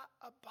we're not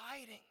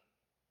abiding.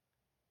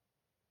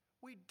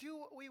 We do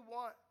what we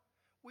want.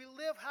 We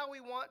live how we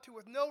want to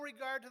with no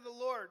regard to the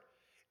Lord.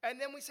 And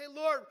then we say,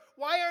 Lord,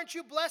 why aren't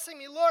you blessing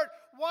me? Lord,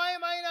 why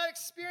am I not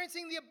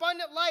experiencing the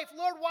abundant life?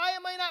 Lord, why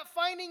am I not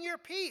finding your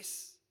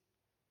peace?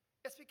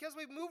 It's because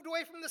we've moved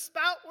away from the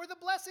spout where the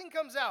blessing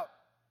comes out.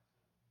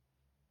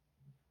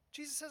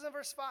 Jesus says in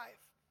verse 5,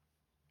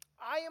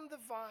 I am the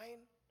vine,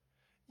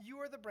 you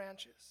are the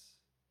branches.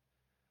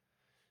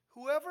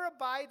 Whoever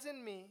abides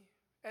in me,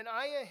 and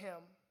I in him,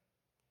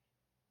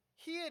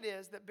 he it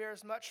is that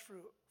bears much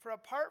fruit. For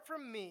apart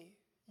from me,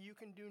 you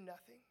can do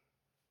nothing.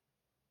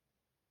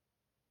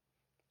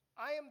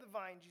 I am the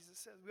vine, Jesus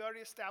says. We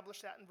already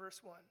established that in verse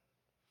 1.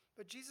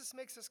 But Jesus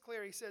makes this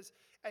clear. He says,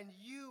 and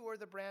you are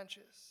the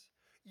branches.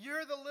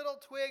 You're the little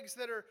twigs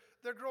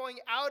they're growing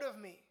out of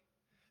me.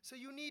 So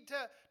you need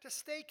to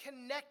stay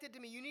connected to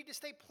me. You need to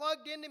stay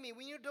plugged into me.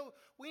 We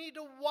need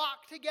to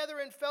walk together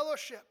in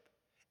fellowship.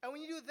 And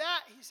when you do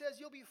that, he says,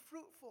 you'll be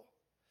fruitful.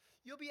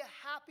 You'll be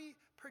a happy,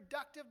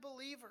 productive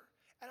believer.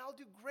 And I'll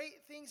do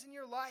great things in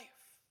your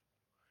life.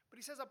 But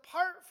he says,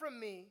 apart from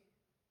me,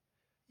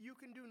 you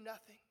can do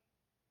nothing.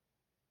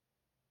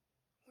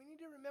 We need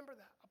to remember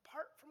that.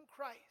 Apart from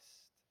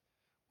Christ,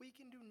 we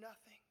can do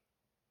nothing.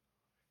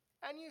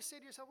 And you say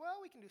to yourself,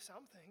 well, we can do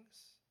some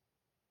things.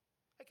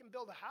 I can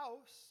build a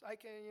house. I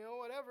can,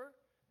 whatever.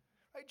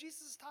 Right?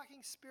 Jesus is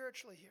talking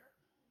spiritually here.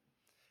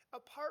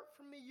 Apart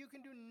from me, you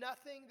can do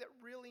nothing that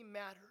really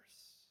matters.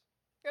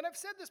 And I've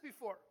said this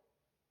before.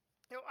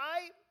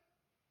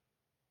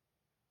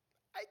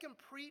 I can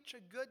preach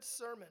a good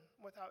sermon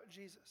without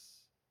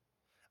Jesus.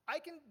 I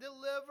can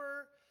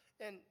deliver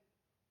an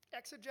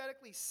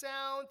exegetically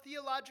sound,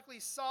 theologically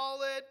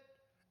solid.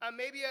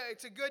 Maybe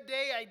it's a good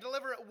day, I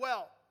deliver it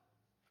well.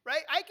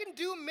 Right? I can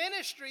do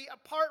ministry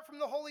apart from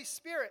the Holy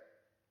Spirit.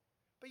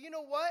 But you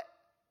know what?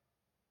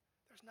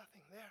 There's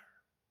nothing there.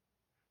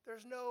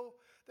 There's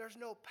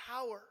no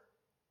power.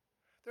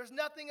 There's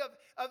nothing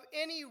of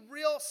any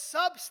real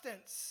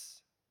substance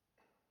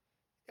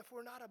if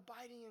we're not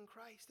abiding in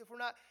Christ, if we're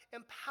not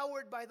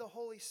empowered by the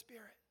Holy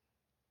Spirit.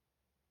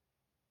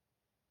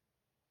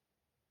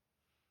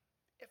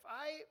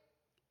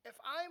 If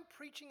I'm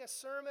preaching a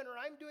sermon or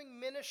I'm doing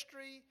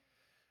ministry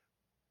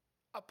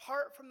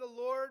apart from the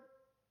Lord,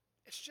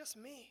 it's just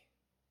me.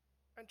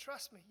 And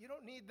trust me, you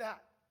don't need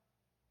that.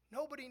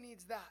 Nobody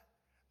needs that.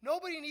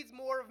 Nobody needs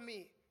more of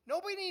me.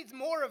 Nobody needs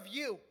more of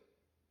you.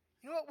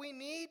 You know what we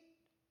need?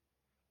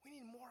 We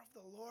need more of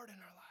the Lord in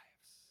our lives.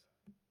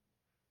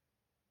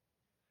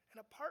 And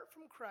apart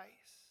from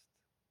Christ,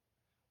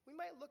 we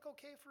might look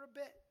okay for a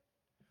bit.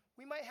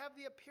 We might have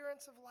the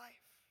appearance of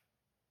life.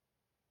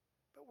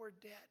 But we're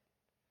dead.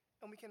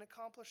 And we can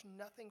accomplish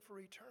nothing for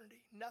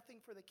eternity. Nothing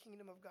for the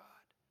kingdom of God.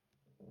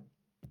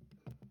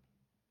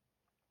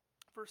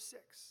 Verse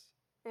 6.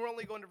 And we're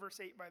only going to verse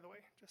 8, by the way,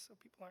 just so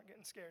people aren't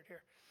getting scared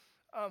here.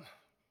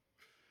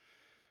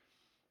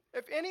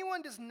 If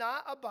anyone does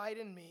not abide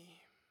in me,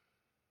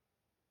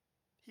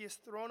 he is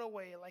thrown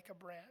away like a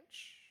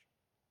branch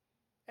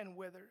and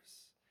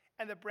withers.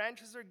 And the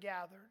branches are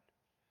gathered,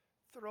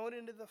 thrown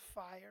into the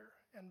fire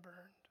and burned.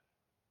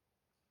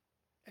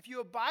 If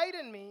you abide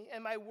in me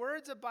and my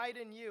words abide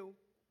in you,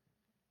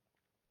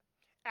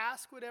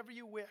 ask whatever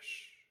you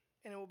wish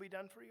and it will be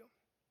done for you.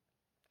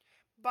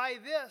 By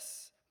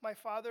this my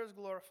Father is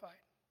glorified,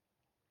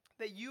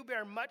 that you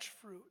bear much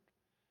fruit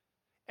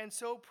and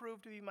so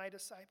prove to be my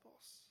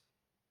disciples.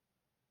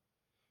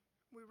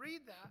 We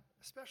read that,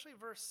 especially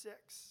verse 6,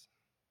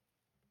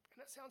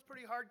 and it sounds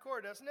pretty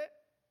hardcore, doesn't it?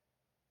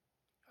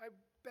 I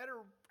better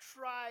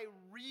try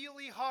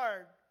really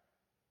hard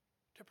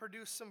to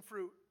produce some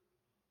fruit.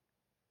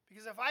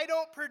 Because if I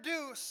don't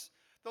produce,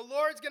 the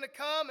Lord's going to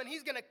come and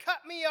he's going to cut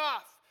me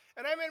off.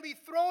 And I'm going to be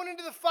thrown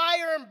into the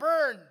fire and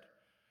burned.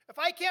 If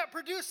I can't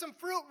produce some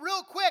fruit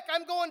real quick,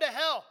 I'm going to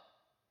hell.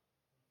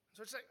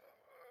 So it's like,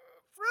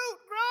 fruit,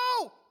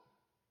 grow.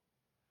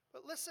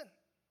 But listen,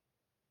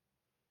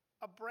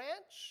 a branch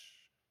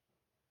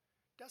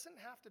doesn't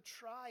have to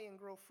try and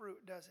grow fruit,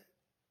 does it?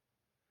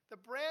 The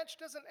branch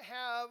doesn't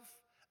have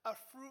a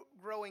fruit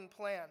growing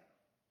plan.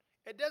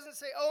 It doesn't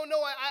say, oh no,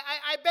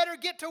 I better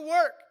get to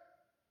work.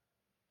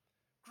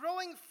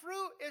 Growing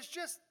fruit is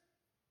just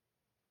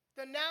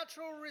the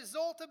natural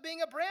result of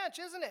being a branch,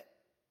 isn't it?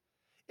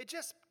 It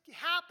just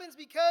happens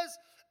because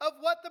of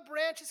what the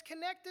branch is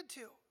connected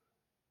to.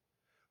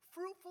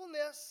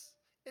 Fruitfulness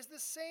is the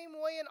same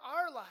way in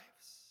our lives.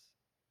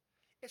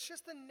 It's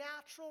just the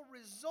natural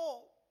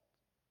result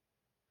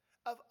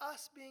of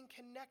us being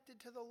connected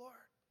to the Lord.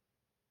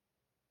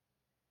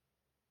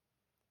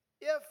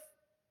 If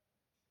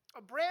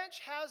a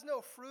branch has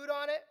no fruit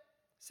on it,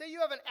 say you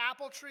have an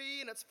apple tree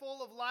and it's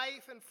full of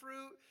life and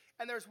fruit,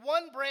 and there's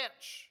one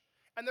branch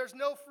and there's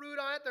no fruit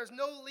on it, there's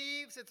no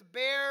leaves, it's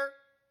bare,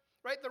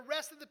 right? The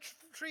rest of the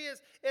tree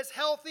is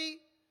healthy,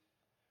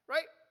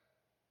 right?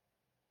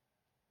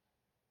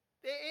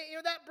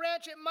 That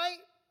branch, it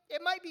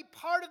might be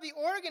part of the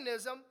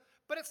organism,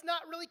 but it's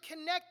not really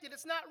connected.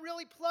 It's not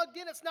really plugged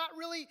in. It's not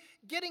really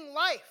getting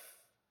life.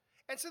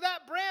 And so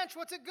that branch,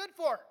 what's it good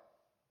for?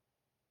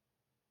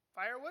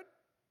 Firewood?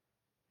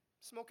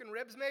 Smoking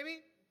ribs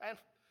maybe? And,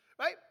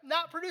 right?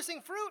 Not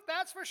producing fruit,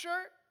 that's for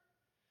sure.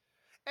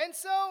 And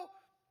so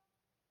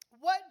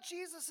what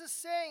Jesus is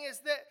saying is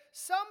that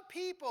some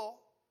people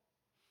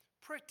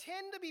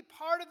pretend to be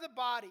part of the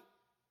body.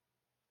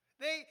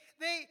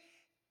 They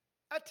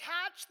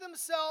attach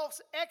themselves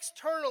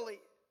externally,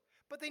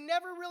 but they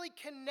never really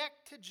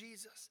connect to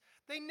Jesus.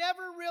 They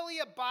never really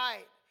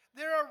abide.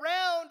 They're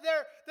around,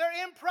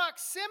 they're in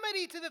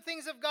proximity to the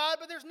things of God,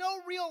 but there's no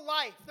real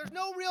life. There's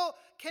no real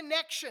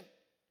connection.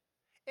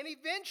 And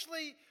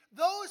eventually,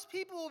 those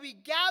people will be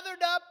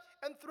gathered up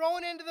and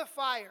thrown into the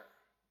fire.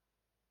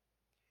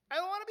 I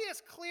want to be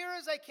as clear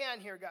as I can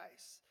here,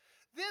 guys.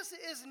 This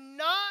is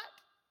not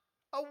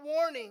a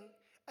warning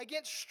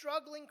against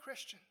struggling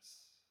Christians.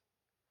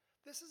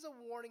 This is a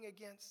warning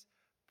against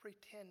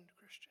pretend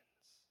Christians.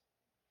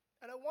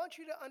 And I want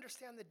you to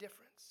understand the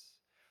difference.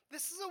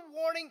 This is a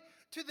warning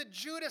to the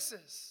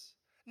Judases,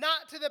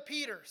 not to the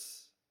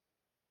Peters.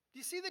 Do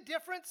you see the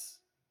difference?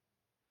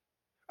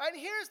 And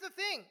here's the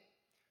thing.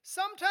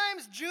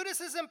 Sometimes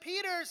Judases and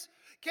Peters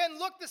can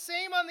look the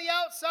same on the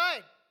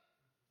outside.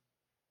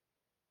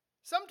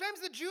 Sometimes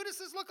the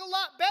Judases look a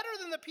lot better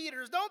than the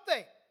Peters, don't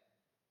they?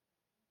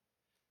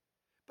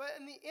 But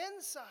in the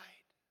inside,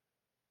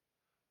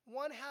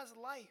 one has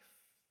life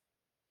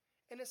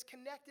and is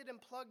connected and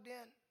plugged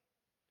in,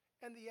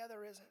 and the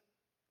other isn't.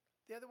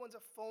 The other one's a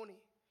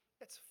phony.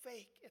 It's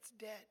fake. It's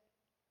dead.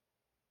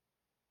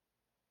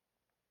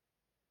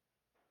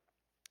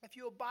 If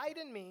you abide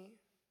in me,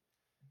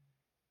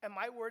 and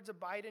my words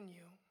abide in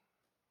you,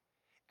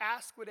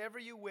 ask whatever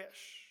you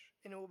wish,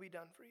 and it will be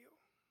done for you.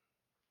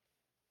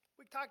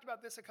 We talked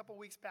about this a couple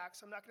weeks back,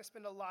 so I'm not going to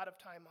spend a lot of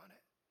time on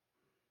it.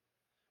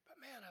 But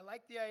man, I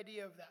like the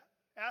idea of that.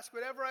 Ask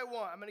whatever I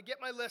want. I'm going to get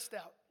my list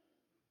out.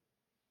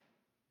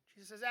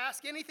 Jesus says,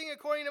 ask anything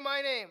according to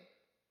my name.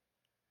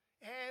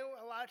 And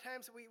a lot of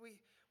times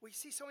we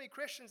see so many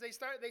Christians, they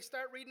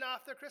start reading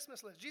off their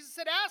Christmas list. Jesus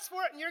said, ask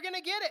for it and you're going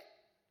to get it.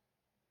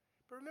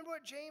 But remember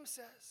what James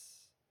says.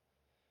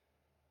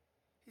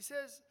 He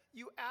says,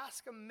 you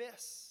ask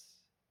amiss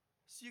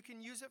so you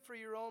can use it for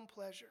your own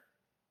pleasure.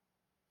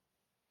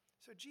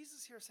 So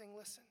Jesus here is saying,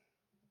 listen,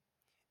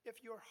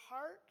 if your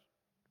heart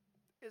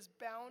is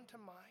bound to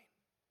mine,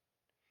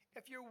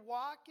 if you're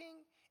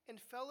walking in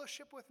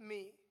fellowship with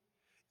me,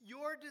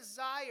 your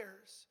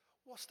desires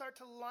will start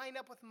to line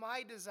up with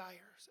my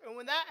desires. And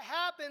when that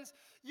happens,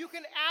 you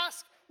can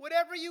ask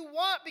whatever you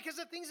want because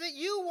the things that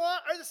you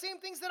want are the same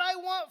things that I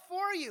want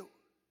for you.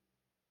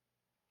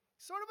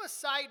 Sort of a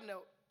side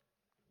note.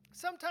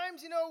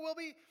 Sometimes, we'll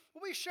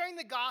be sharing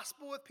the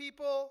gospel with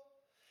people,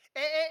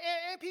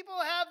 and people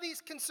have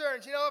these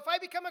concerns. If I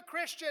become a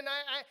Christian,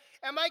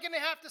 am I going to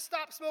have to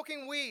stop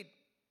smoking weed?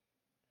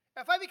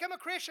 If I become a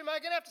Christian, am I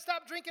going to have to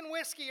stop drinking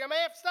whiskey? Or am I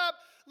have to stop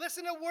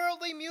listening to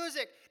worldly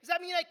music? Does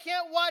that mean I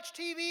can't watch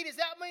TV? Does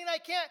that mean I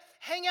can't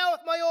hang out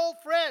with my old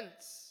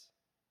friends?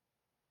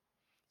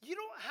 You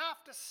don't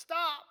have to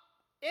stop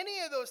any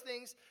of those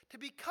things to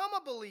become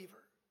a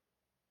believer.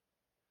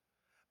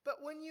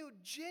 But when you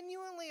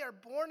genuinely are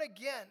born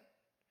again,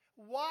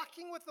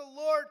 walking with the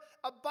Lord,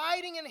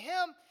 abiding in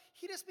Him,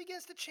 He just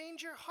begins to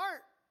change your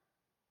heart.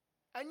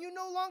 And you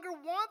no longer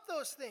want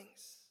those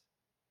things.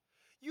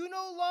 You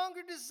no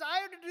longer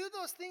desire to do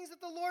those things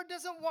that the Lord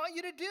doesn't want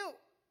you to do.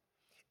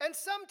 And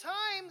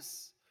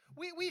sometimes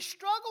we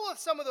struggle with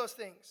some of those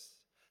things.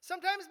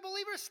 Sometimes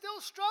believers still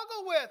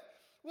struggle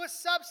with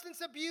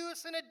substance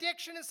abuse and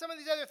addiction and some of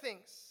these other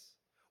things.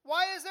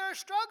 Why is there a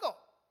struggle?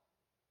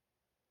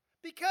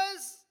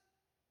 Because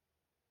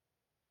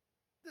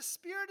the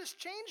Spirit has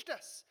changed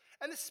us.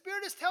 And the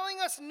Spirit is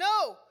telling us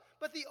no.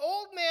 But the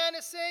old man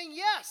is saying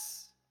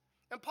yes.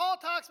 And Paul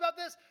talks about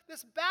this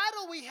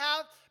battle we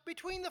have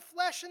between the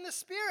flesh and the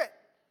Spirit.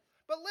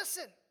 But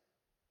listen,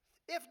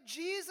 if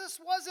Jesus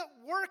wasn't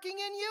working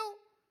in you,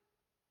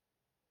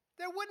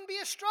 there wouldn't be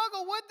a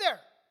struggle, would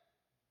there?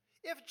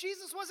 If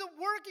Jesus wasn't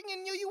working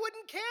in you, you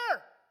wouldn't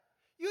care.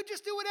 You'd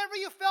just do whatever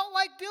you felt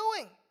like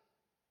doing.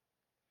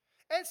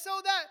 And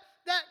so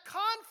that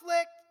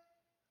conflict,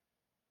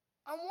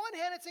 on one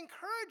hand, it's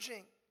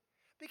encouraging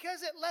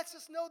because it lets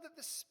us know that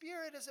the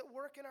Spirit is at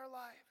work in our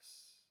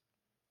lives.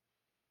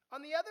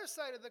 On the other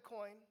side of the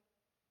coin,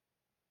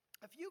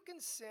 if you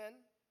can sin,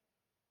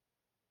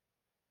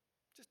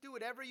 just do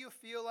whatever you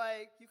feel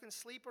like. You can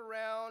sleep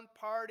around,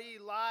 party,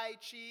 lie,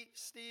 cheat,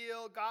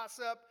 steal,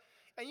 gossip.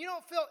 and you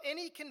don't feel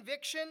any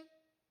conviction,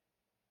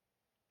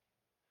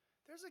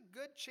 there's a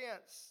good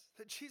chance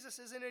that Jesus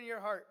isn't in your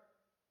heart,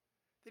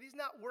 that he's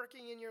not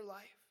working in your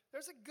life.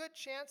 There's a good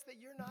chance that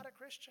you're not a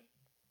Christian.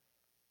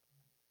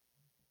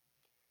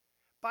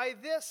 By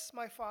this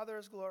my Father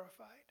is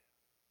glorified,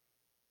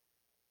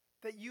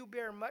 that you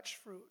bear much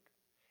fruit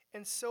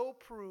and so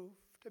prove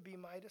to be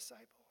my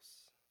disciples.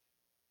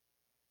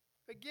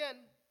 Again,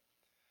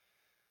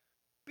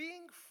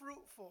 being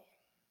fruitful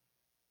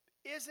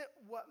isn't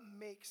what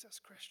makes us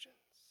Christians.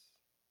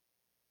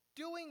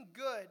 Doing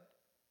good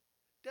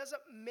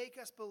doesn't make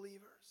us believers.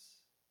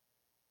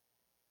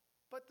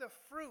 But the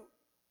fruit,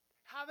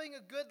 having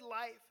a good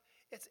life,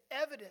 it's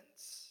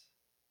evidence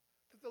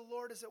that the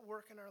Lord is at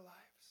work in our lives.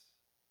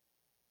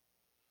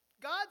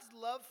 God's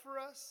love for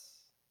us,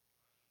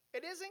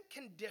 it isn't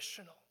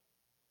conditional,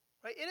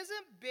 right? It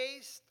isn't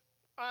based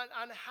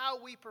on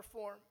how we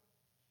perform.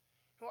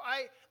 Well,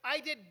 I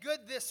did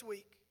good this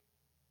week,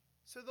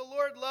 so the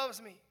Lord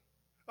loves me.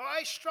 Or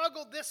I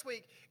struggled this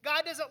week.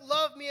 God doesn't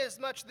love me as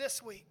much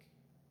this week.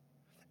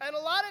 And a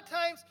lot of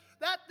times,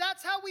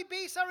 that's how we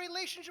base our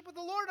relationship with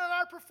the Lord, on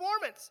our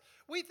performance.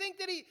 We think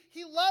that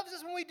he loves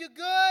us when we do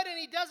good, and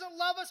he doesn't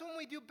love us when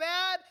we do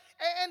bad.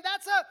 And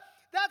that's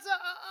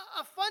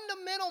a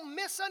fundamental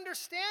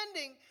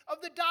misunderstanding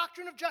of the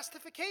doctrine of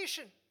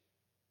justification.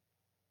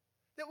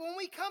 That when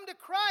we come to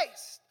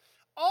Christ,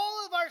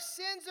 all of our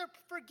sins are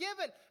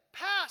forgiven,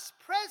 past,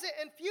 present,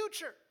 and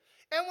future.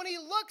 And when he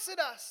looks at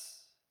us,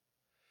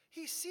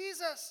 he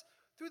sees us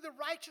through the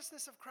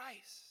righteousness of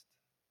Christ.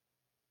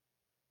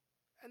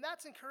 And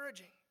that's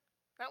encouraging.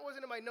 That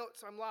wasn't in my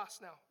notes, so I'm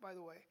lost now, by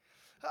the way.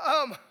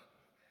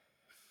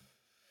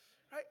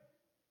 Right?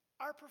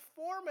 Our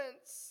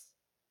performance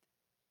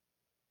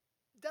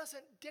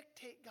doesn't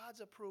dictate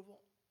God's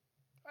approval.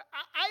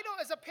 I don't,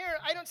 as a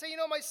parent, I don't say,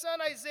 my son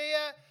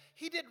Isaiah,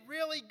 he did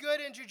really good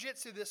in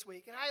jiu-jitsu this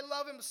week, and I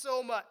love him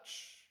so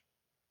much.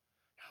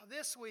 Now,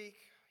 this week,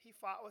 he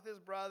fought with his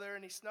brother,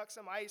 and he snuck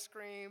some ice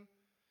cream.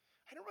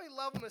 I don't really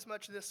love him as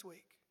much this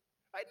week.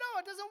 No,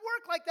 it doesn't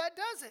work like that,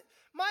 does it?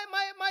 My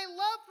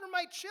love for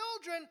my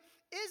children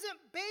isn't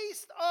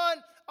based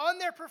on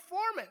their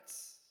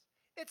performance.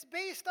 It's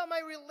based on my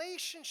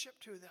relationship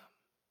to them.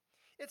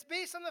 It's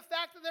based on the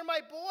fact that they're my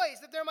boys,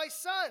 that they're my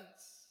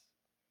sons.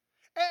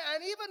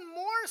 And even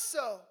more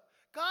so,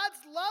 God's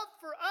love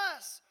for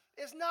us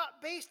is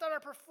not based on our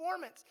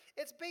performance.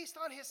 It's based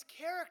on his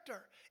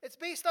character. It's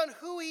based on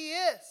who he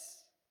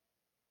is.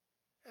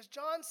 As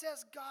John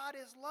says, God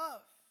is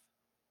love.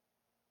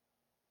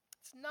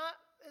 It's not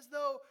as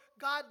though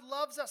God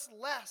loves us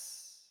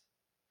less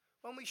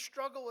when we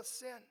struggle with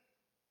sin.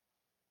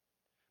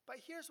 But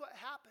here's what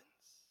happens.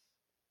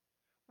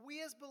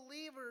 We as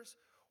believers,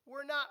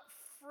 we're not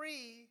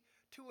free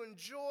to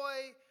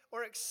enjoy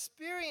or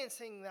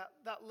experiencing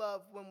that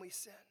love when we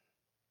sin.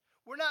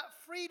 We're not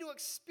free to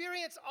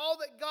experience all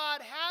that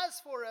God has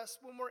for us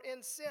when we're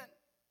in sin.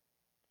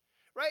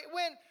 Right?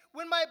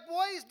 When my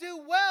boys do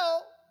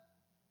well,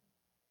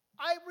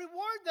 I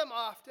reward them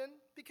often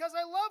because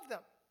I love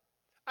them.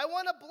 I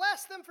want to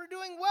bless them for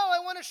doing well. I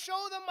want to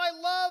show them my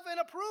love and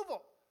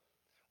approval.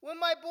 When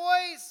my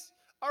boys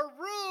are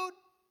rude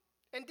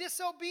and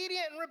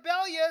disobedient and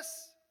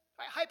rebellious,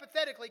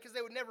 hypothetically, because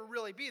they would never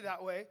really be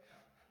that way,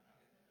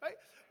 right?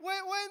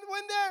 When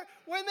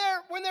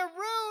they're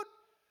rude,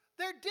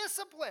 they're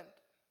disciplined.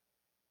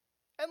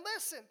 And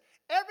listen,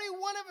 every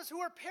one of us who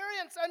are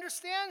parents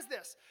understands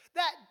this,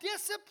 that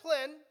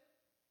discipline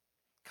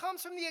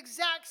comes from the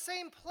exact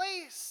same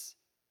place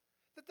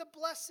that the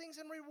blessings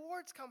and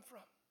rewards come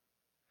from.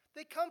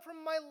 They come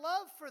from my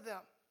love for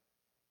them.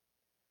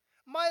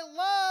 My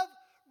love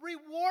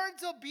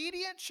rewards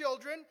obedient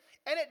children,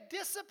 and it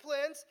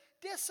disciplines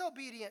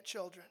disobedient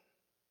children.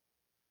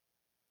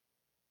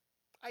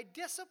 I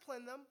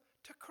discipline them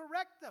to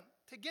correct them,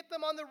 to get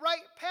them on the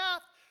right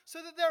path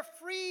so that they're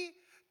free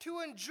to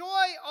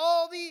enjoy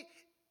all the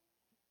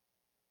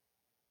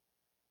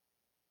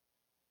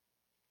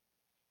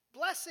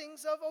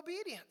blessings of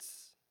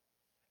obedience.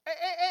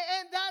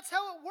 And that's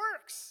how it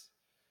works.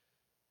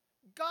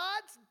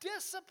 God's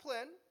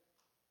discipline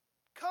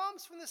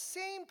comes from the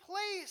same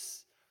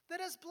place that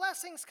his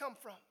blessings come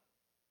from.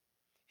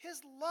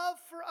 His love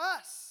for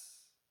us.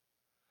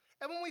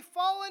 And when we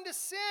fall into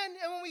sin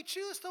and when we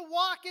choose to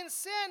walk in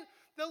sin,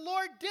 the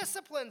Lord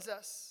disciplines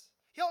us.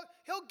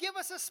 He'll give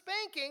us a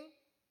spanking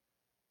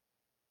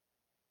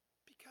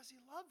because he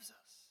loves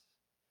us,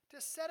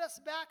 to set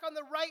us back on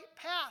the right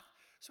path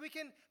so we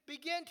can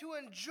begin to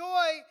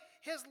enjoy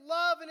his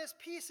love and his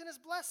peace and his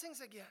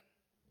blessings again.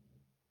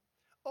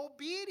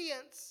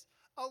 Obedience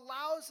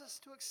allows us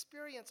to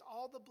experience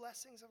all the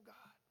blessings of God.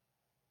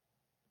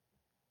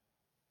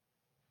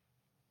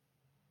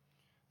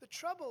 The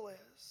trouble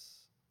is,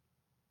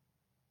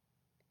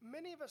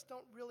 many of us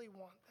don't really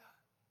want that.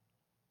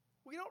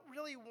 We don't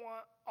really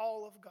want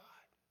all of God.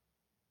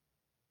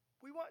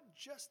 We want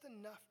just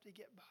enough to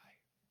get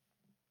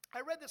by.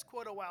 I read this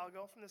quote a while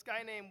ago from this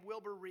guy named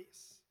Wilbur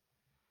Reese.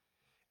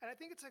 And I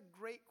think it's a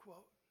great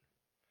quote.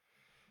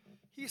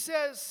 He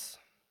says,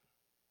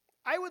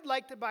 I would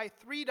like to buy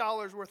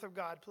 $3 worth of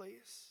God,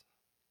 please.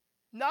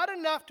 Not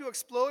enough to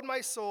explode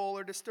my soul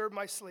or disturb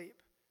my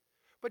sleep,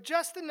 but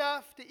just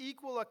enough to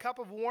equal a cup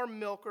of warm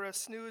milk or a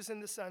snooze in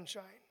the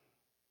sunshine.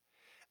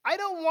 I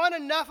don't want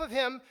enough of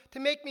him to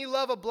make me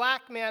love a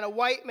black man, a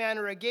white man,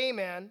 or a gay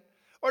man,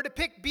 or to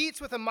pick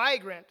beets with a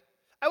migrant.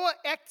 I want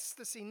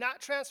ecstasy, not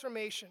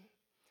transformation.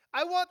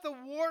 I want the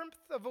warmth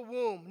of a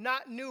womb,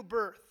 not new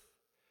birth.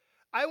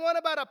 I want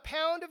about a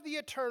pound of the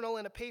eternal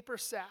in a paper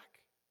sack.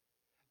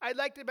 I'd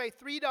like to buy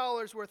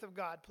 $3 worth of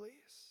God, please.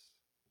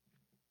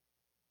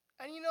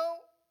 And you know,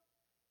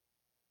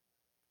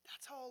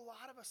 that's how a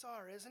lot of us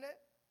are, isn't it?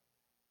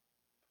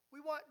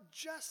 We want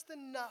just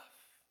enough.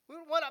 We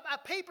want a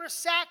paper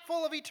sack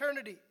full of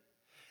eternity.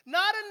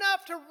 Not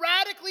enough to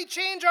radically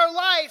change our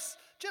lives,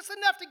 just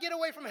enough to get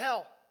away from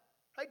hell.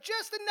 Right?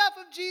 Just enough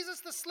of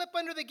Jesus to slip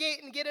under the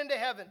gate and get into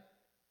heaven. And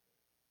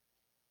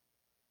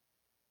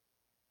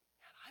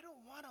I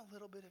don't want a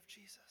little bit of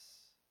Jesus.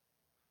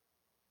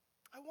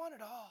 I want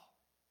it all.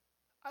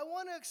 I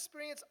want to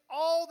experience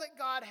all that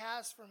God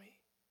has for me.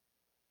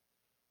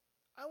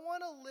 I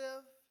want to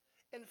live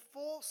in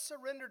full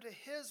surrender to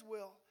his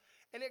will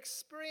and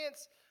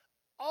experience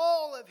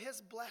all of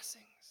his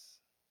blessings.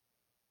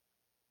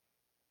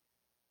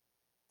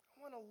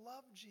 I want to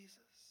love Jesus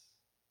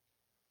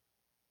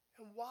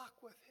and walk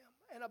with him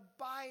and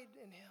abide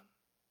in him.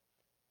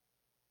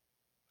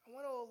 I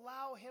want to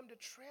allow him to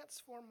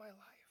transform my life.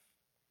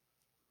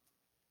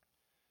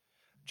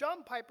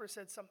 John Piper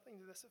said something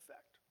to this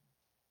effect.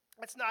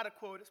 It's not a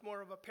quote, it's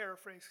more of a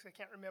paraphrase because I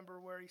can't remember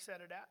where he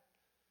said it at.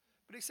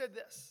 But he said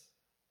this: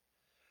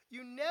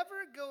 you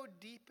never go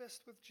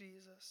deepest with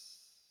Jesus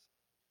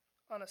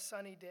on a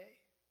sunny day.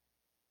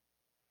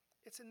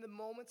 It's in the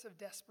moments of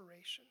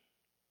desperation.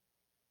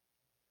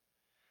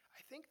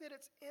 I think that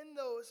it's in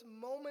those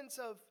moments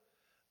of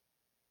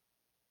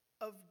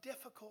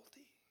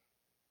difficulty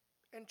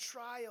and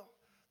trial,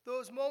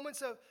 those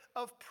moments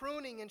of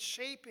pruning and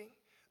shaping,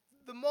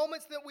 the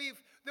moments that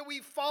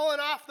we've fallen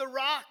off the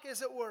rock,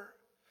 as it were.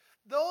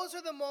 Those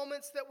are the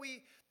moments that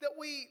we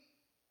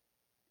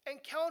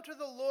encounter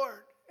the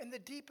Lord in the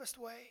deepest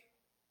way.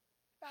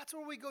 That's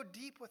where we go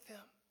deep with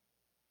him.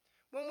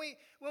 When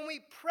we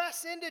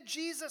press into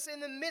Jesus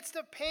in the midst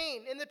of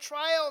pain, in the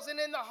trials and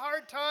in the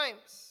hard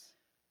times,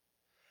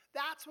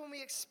 that's when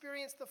we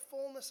experience the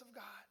fullness of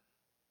God.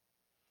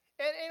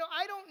 And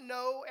I don't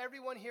know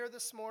everyone here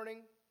this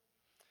morning.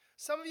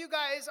 Some of you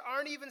guys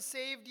aren't even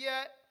saved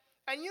yet,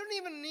 and you don't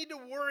even need to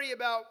worry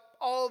about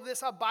all of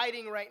this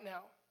abiding right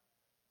now.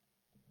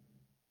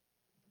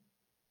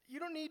 You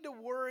don't need to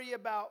worry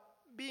about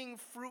being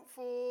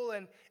fruitful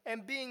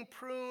and being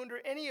pruned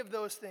or any of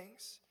those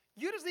things.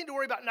 You just need to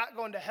worry about not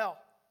going to hell.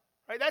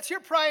 Right? That's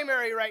your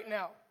primary right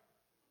now.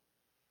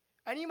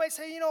 And you might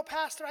say,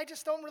 Pastor, I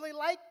just don't really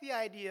like the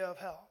idea of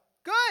hell.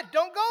 Good,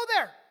 don't go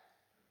there.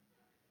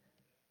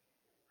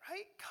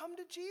 Right? Come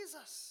to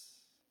Jesus.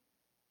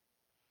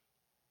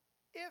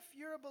 If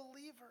you're a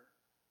believer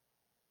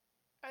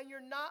and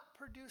you're not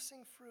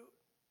producing fruit,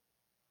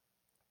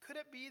 could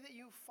it be that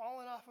you've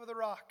fallen off of the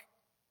rock?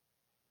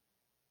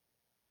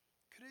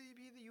 Could it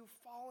be that you've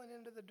fallen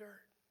into the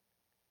dirt?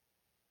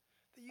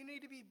 That you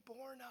need to be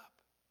born up?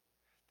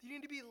 That you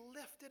need to be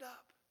lifted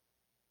up?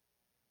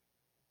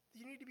 That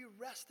you need to be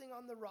resting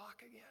on the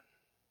rock again?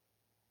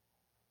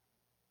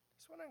 I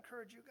just want to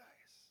encourage you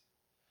guys.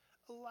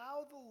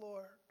 Allow the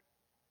Lord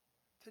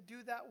to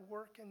do that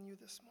work in you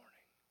this morning.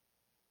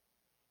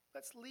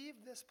 Let's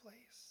leave this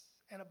place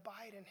and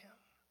abide in him.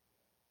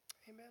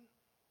 Amen.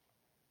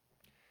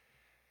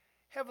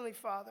 Heavenly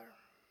Father,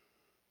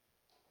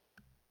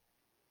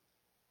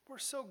 we're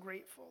so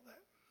grateful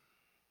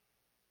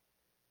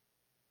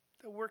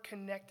that we're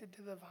connected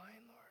to the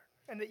vine,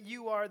 Lord, and that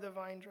you are the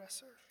vine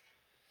dresser,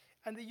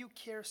 and that you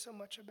care so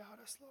much about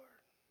us, Lord,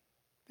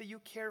 that you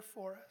care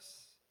for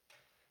us,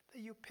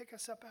 that you pick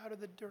us up out of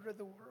the dirt of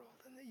the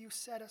world, and that you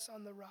set us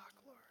on the rock,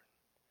 Lord,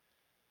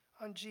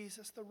 on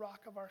Jesus, the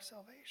rock of our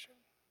salvation.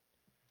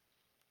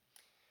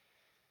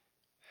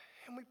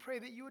 And we pray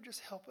that you would just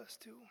help us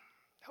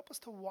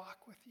to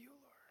walk with you,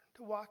 Lord,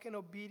 to walk in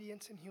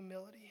obedience and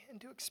humility,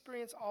 and to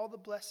experience all the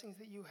blessings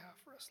that you have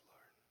for us, Lord.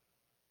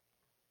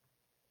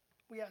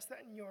 We ask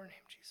that in your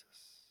name,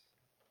 Jesus.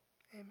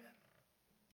 Amen.